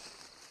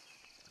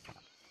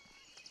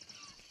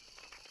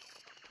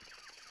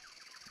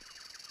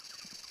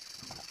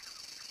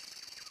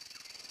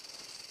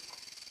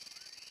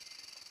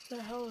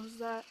 The hell is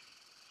that?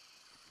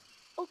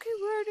 Okay,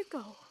 where'd it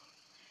go?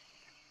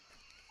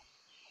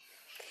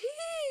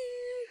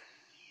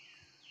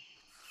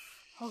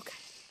 Okay.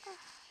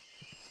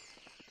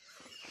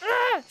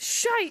 Ah,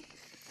 shite!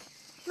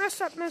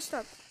 Messed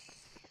up.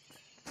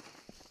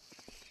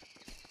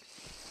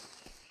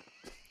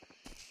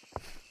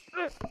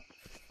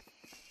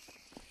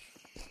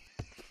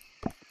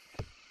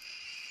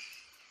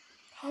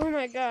 Oh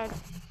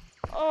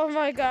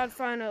my god,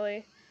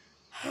 finally.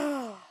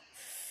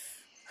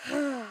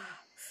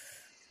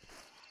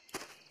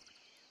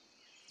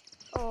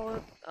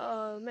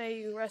 Oh, may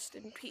you rest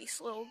in peace,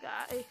 little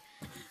guy.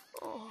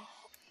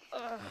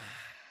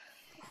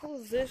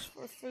 How's this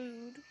for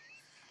food?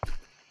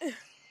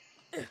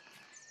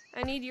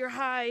 I need your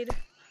hide.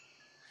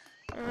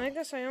 I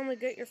guess I only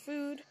get your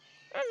food.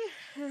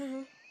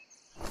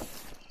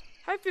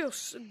 I feel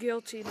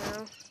guilty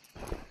now.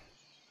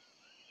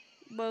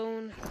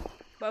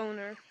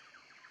 Boner.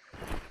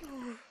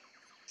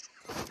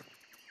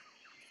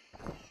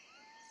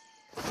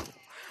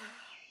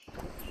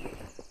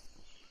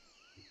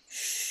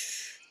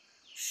 Shh.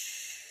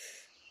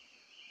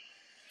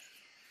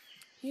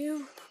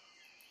 You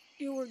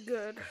were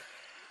good.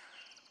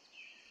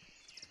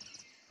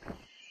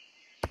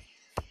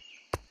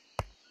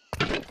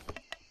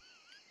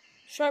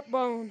 Sharp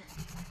bone.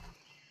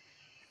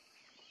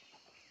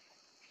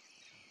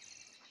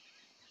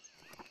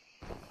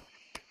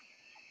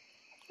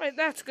 Right,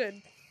 that's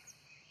good.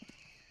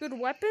 Good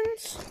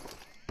weapons?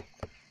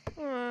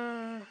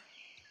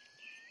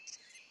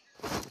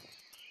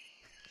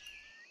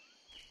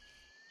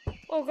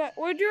 Oh god,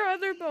 where'd your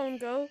other bone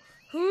go?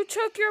 Who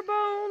took your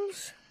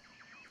bones?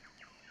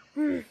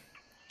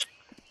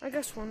 I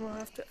guess one will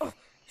have to... Oh,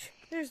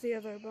 there's the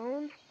other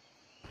bone.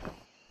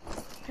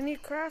 Any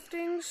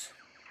craftings?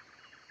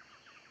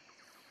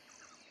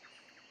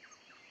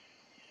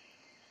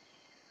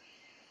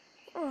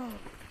 Oh.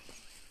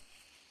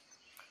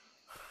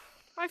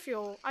 I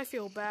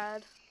feel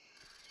bad.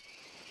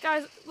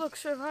 Guys, look,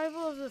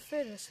 survival of the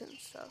fittest and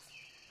stuff.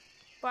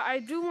 But I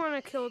do want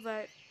to kill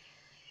that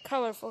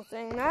colorful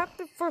thing. Not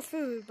for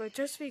food, but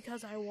just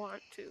because I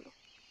want to.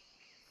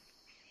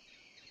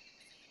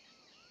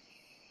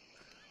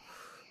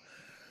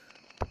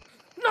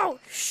 No!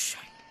 Shh!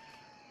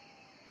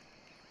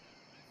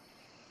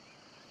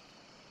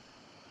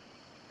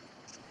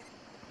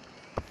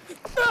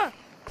 Ah!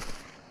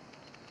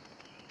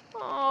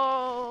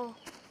 Oh.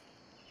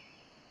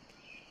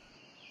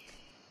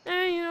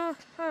 You know,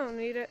 I don't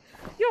need it.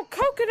 Yo,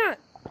 coconut!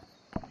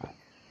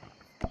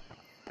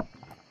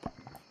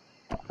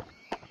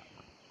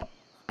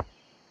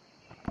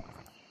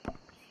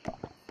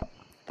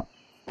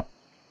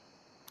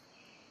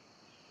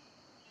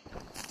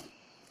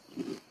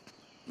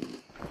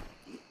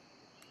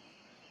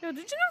 Yo,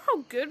 did you know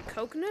how good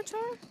coconuts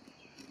are?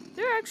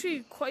 They're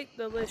actually quite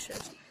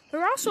delicious.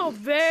 They're also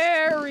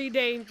very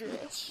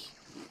dangerous.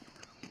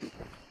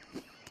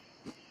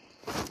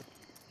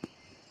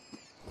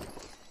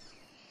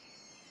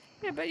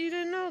 Yeah, but you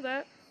didn't know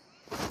that.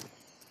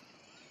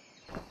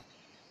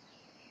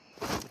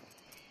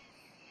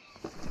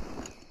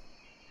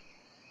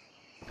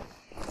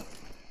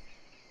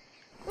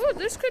 Oh,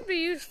 this could be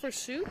used for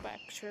soup,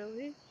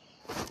 actually.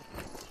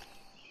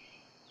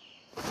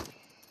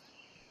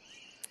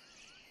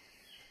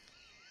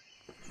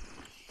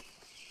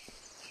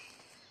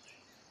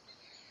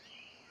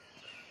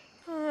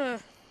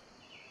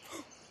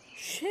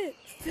 Shit,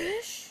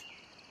 fish?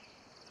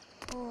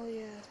 Oh,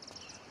 yeah.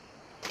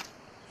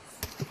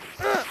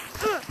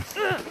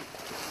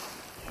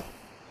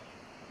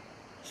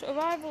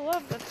 Survival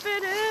of the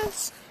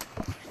fittest.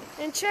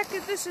 And check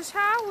it, this is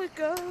how it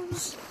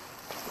goes.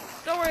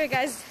 Don't worry,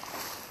 guys.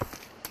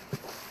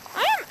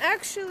 I am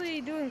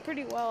actually doing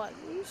pretty well at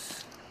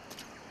these.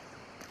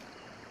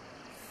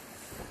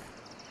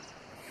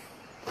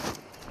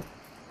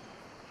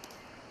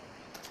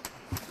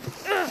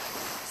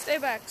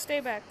 back, stay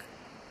back.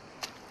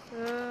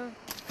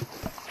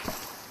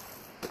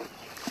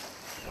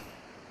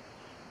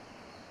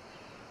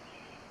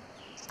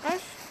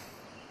 Hush.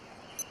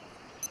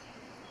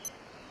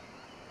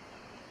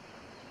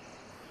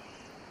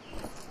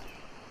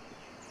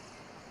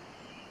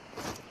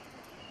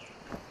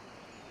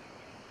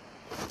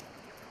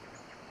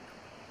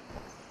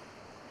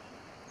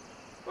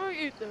 I'll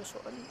eat this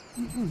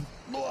one.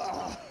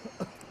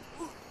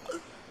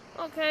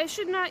 Okay, I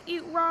should not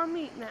eat raw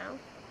meat now.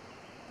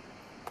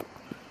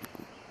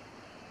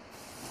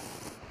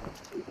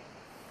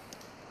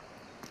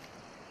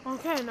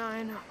 Okay, now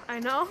I know. I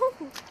know.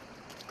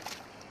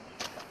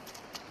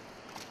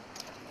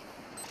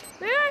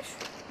 Fish!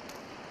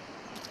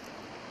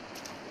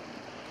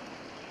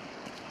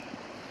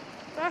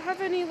 Do I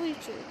have any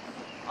leeches?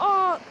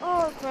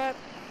 Oh crap.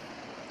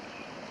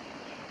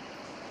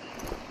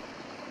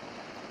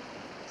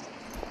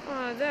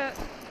 Oh, that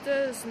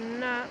does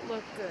not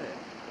look good.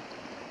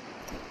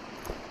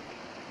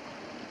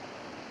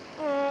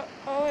 Oh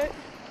wait.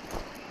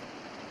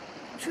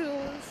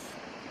 Choose.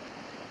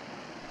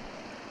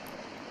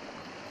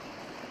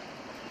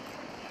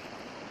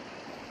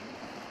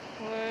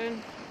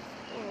 One.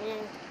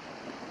 Oh.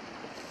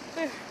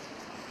 There.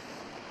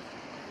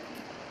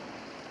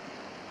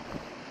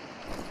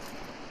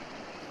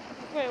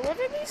 Wait, what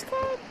are these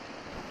called?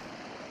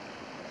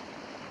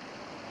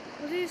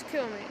 Will these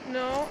kill me?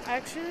 No,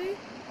 actually,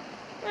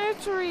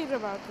 let's read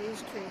about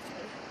these creatures.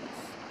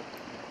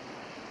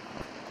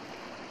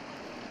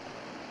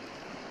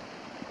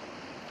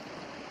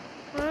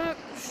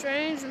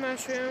 Strange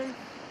mushroom.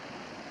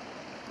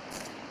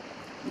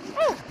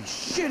 Oh! Be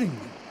shitting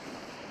me!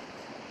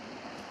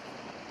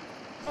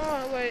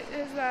 Oh, wait,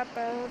 is that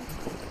bad?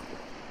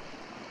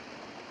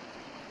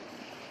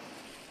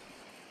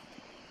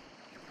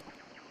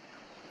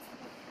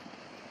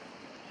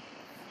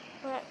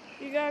 What?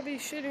 You gotta be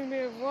shitting me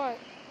of what?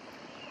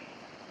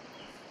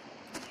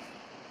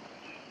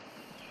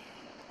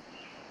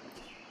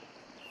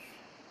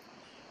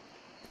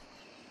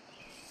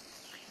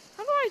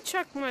 How do I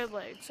check my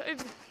legs? You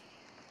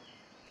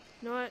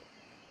know what?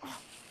 Oh,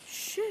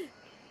 shit.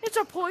 It's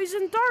a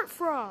poison dart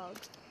frog.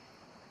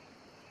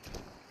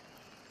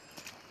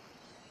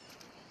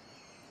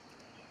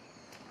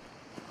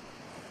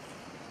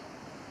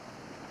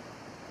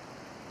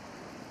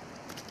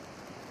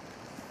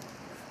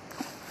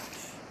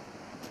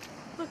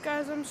 Look,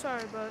 guys, I'm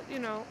sorry, but, you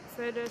know,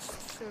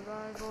 fittest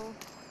survival.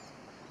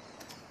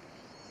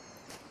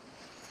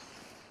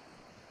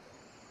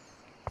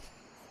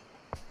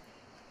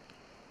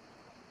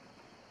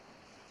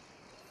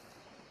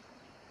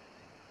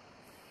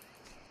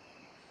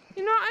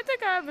 You know, I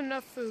think I have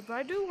enough food, but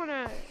I do want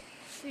to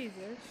see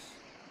this.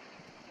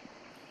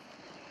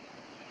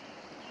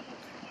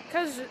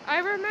 Because I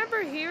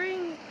remember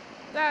hearing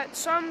that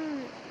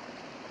some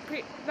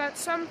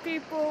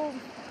people,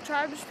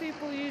 tribes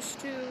people used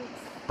to...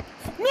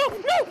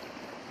 No!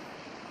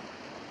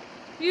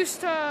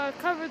 Used to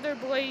cover their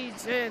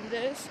blades in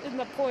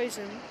the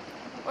poison.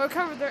 Or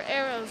cover their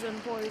arrows in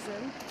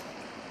poison.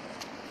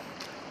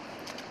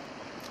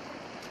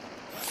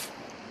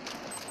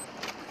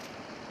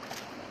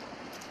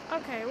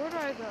 Okay, where do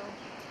I go?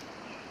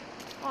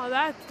 Oh,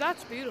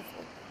 that's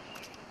beautiful.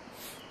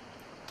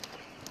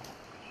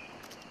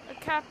 A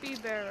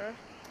capybara.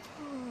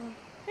 Oh,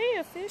 hey,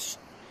 a fish.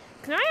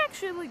 Can I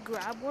actually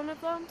grab one of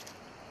them?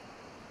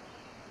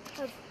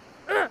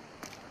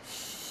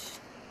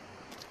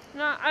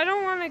 No, I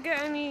don't want to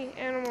get any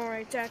animal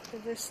rights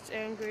activists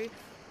angry.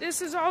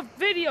 This is all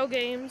video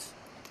games.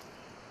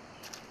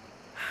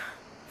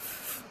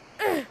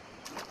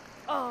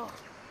 Oh.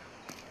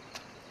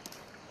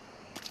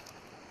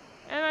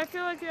 And I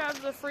feel like you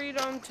have the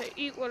freedom to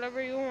eat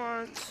whatever you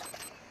want.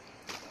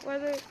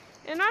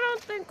 And I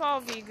don't think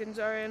all vegans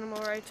are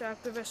animal rights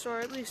activists, or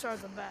at least are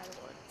the bad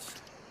ones.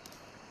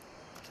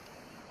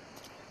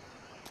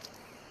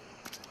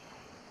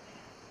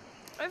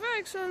 I feel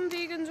like some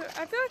vegans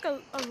I feel like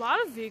a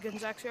lot of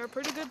vegans actually are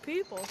pretty good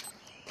people.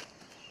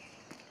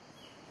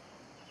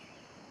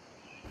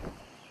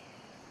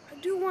 I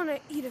do want to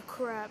eat a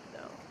crab, though.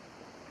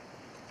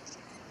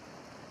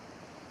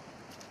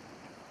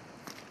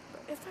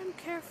 But if I'm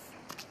careful,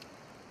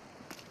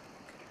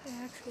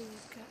 I actually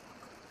get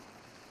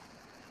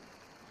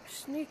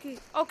sneaky.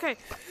 Okay.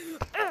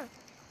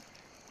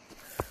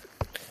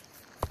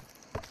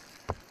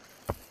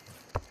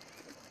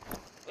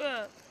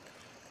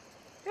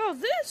 Yo,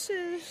 this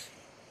is...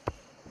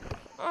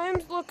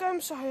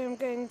 I'm sorry I'm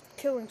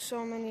killing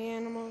so many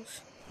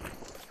animals.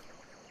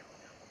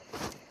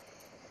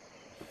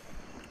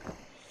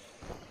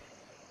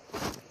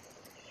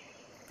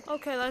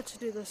 Okay, let's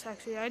do this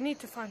actually. I need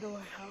to find a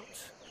way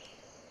out.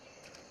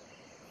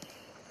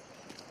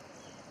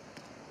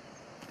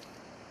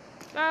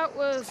 That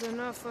was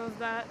enough of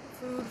that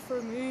food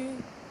for me.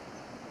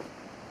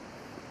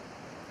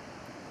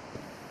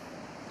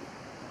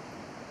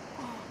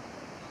 Oh,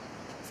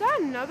 is that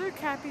another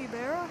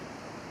capybara?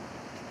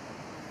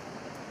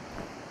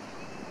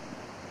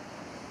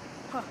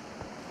 Huh.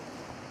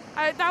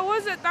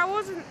 That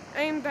wasn't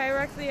aimed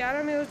directly at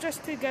him. It was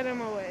just to get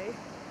him away.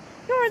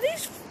 Yo, are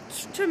these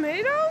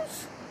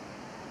tomatoes?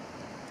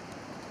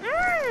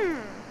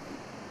 Mmm.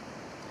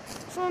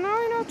 So now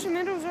we know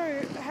tomatoes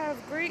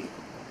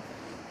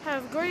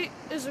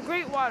is a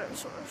great water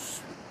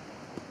source.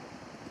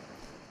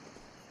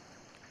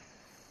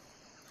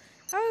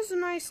 How's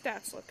my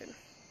stats looking?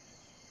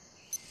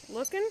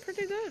 Looking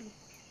pretty good.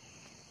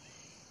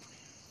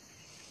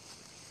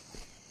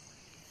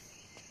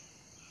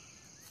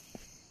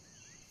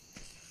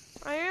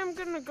 I am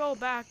gonna go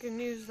back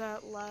and use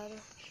that ladder.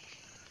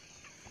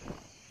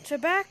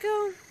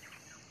 Tobacco?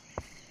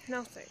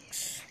 No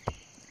thanks.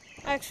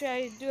 Actually,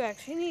 I do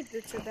actually need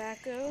the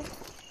tobacco.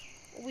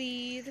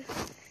 Weed.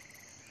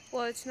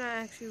 Well, it's not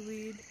actually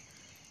weed.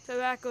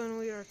 Tobacco and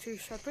weed are two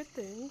separate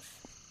things.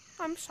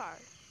 I'm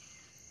sorry.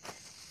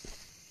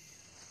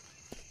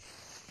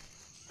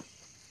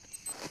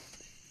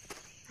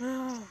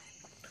 Oh.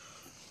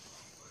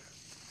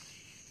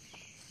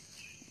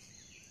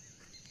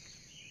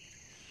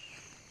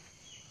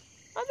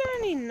 Are there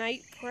any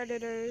night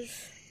predators?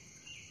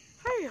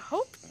 I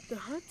hope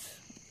not.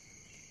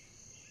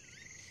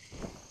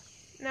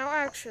 Now,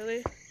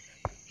 actually,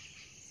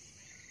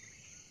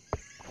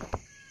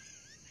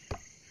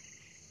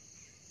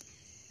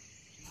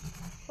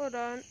 hold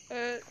on.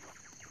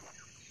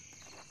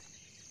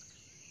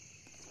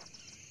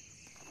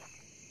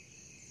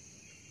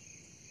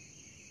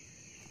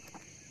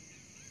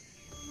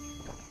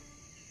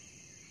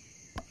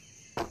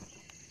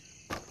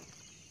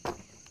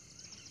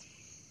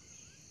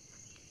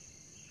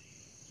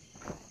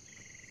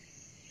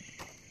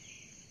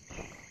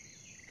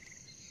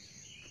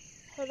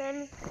 Hold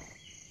on.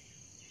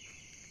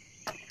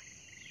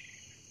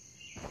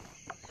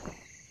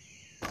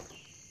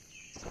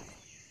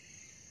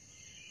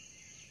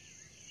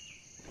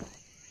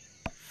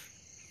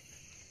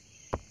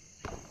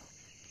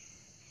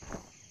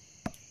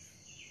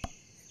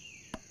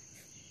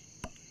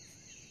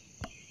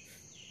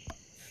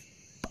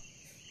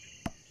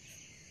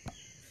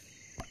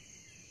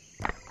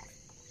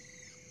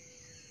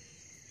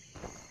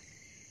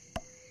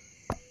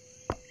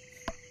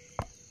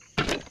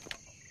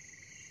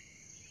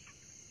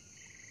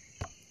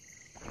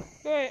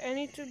 Great, I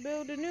need to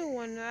build a new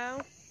one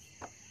now.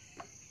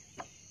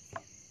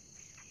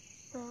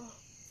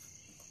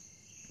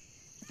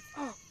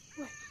 Oh,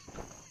 wait.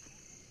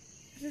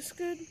 Is this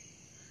good?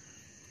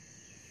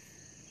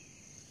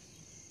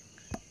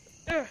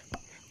 Ugh.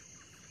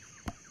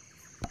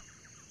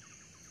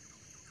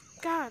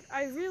 God,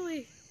 I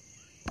really...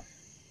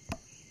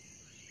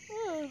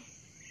 Ugh.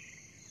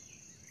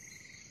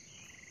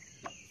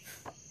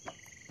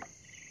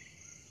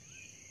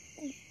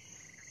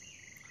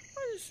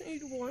 I just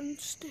need one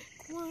stick.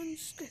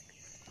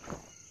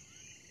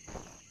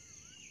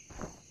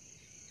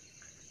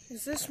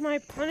 Is this my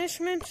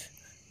punishment?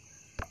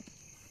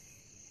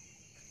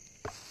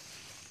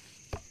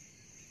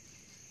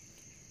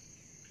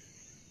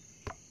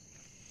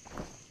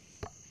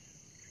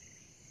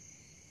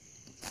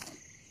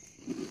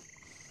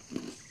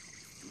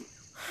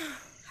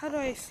 How do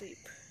I sleep?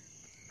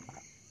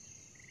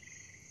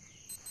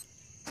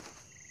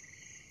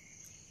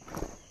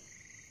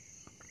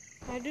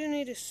 I do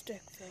need a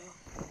stick, though.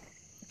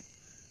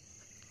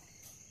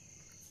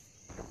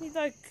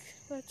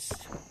 Let's...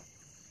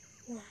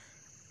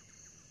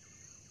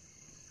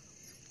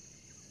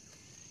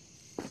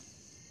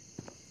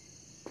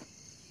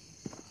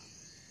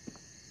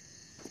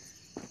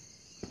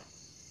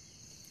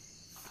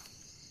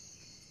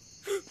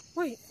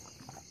 Wait.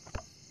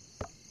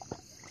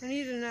 I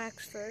need an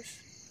axe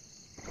first.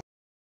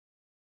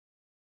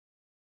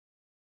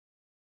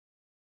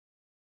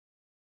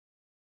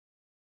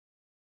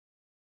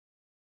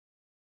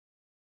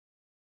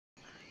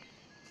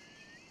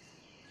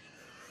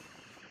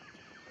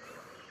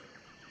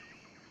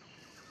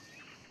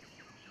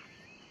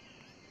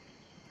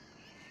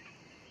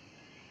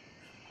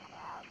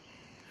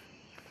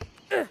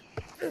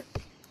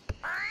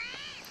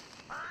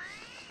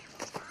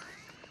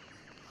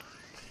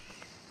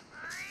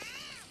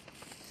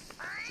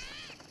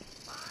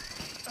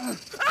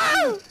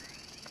 Oh!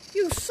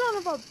 You son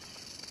of a...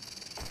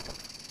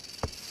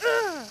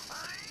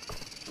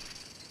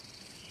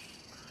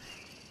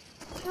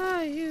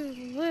 Ah, you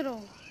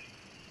little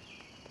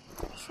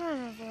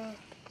son of a...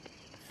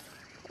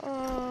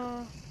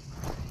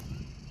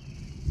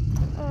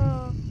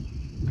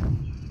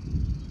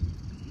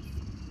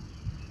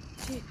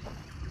 Gee.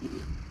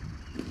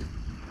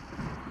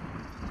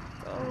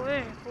 Go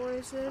away,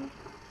 poison.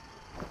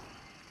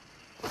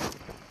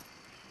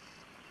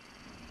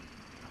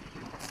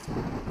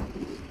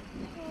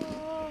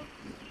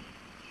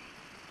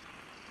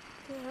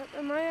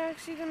 Am I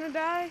actually gonna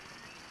die?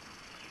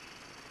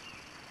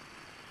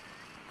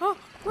 Oh,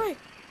 wait!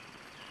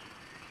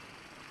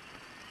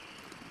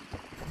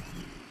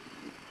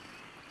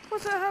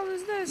 What the hell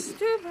is this?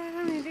 Too bad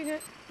I'm eating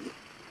it.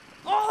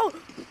 Oh!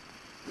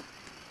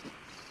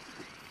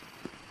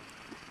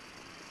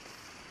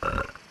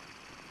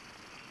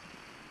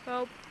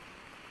 Help.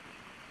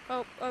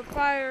 Oh, a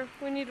fire.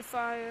 We need a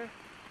fire.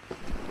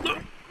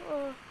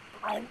 Oh.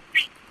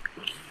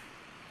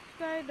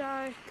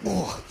 Die.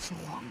 Oh, so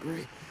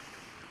hungry.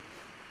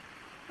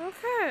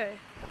 Okay.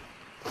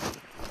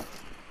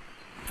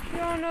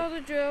 You all know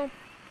the drill.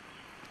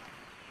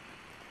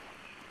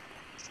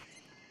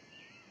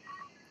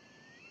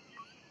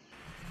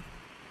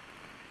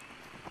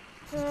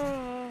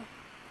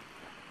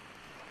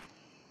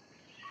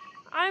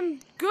 I'm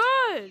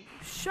good.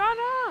 Shut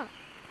up.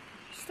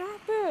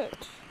 Stop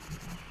it.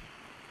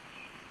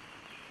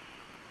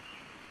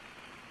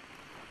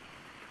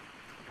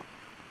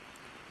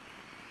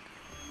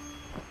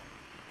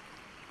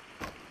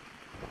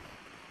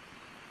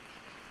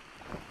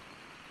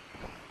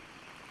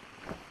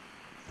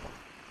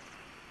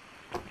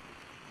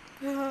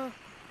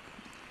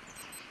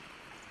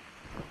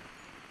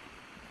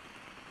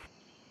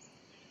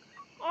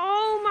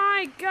 Oh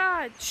my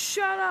God,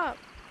 shut up.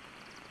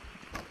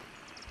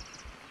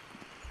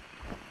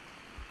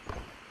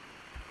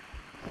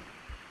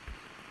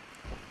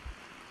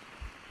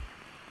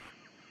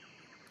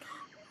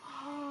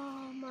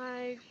 Oh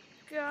my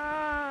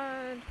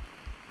God.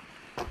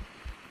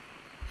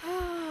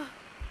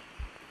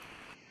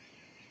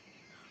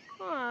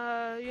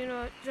 You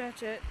know what,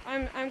 that's it.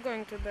 I'm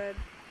going to bed.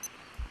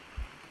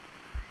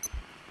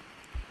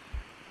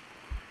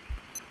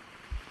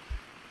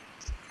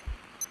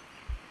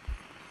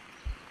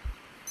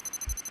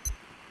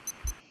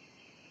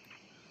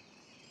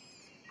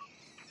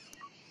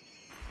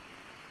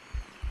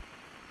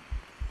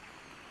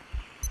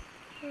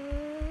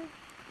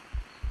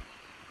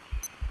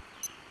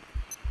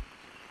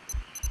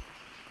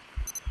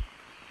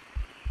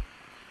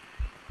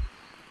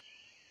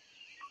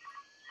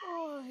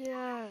 Oh,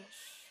 yes.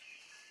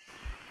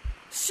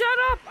 Shut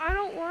up! I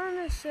don't want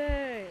to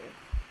say.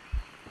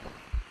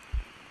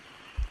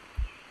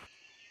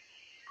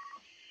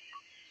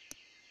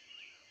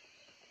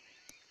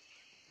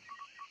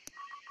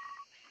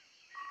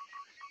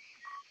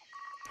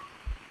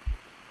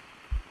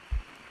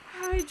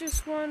 I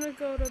just want to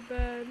go to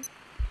bed.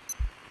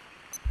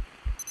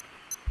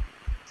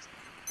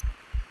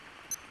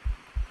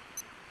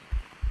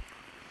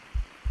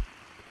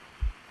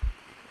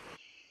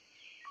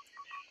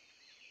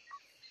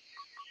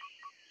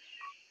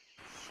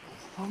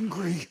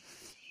 Hungry.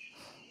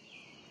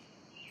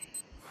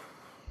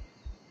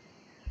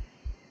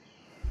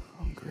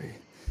 Hungry.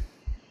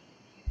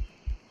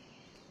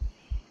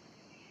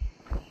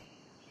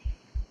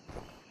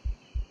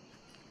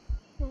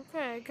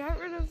 Okay, I got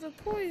rid of the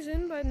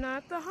poison, but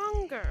not the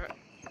hunger.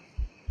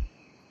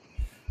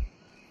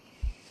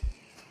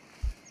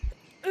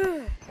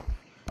 Ugh.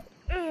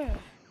 Ugh.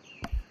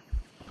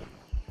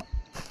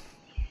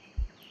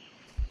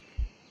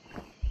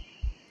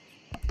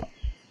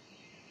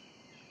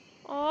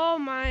 Oh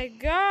my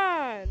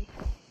God.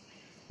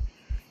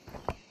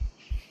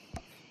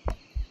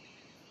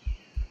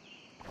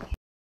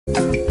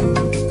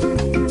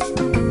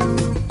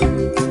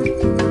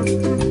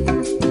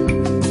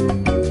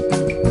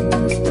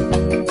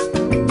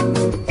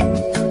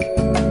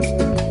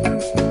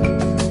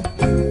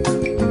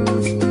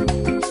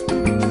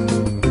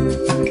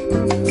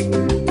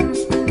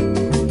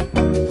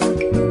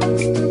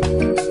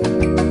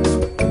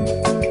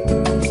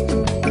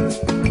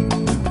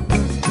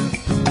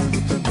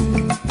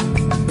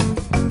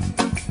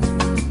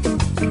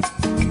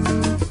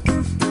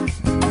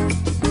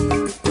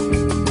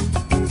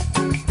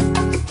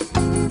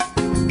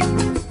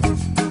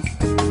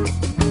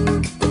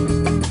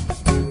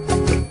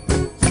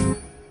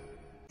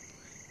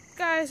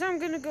 Guys, I'm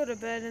gonna go to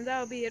bed and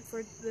that'll be it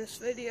for this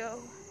video.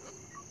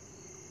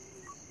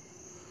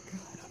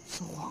 God, I'm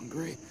so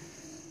hungry.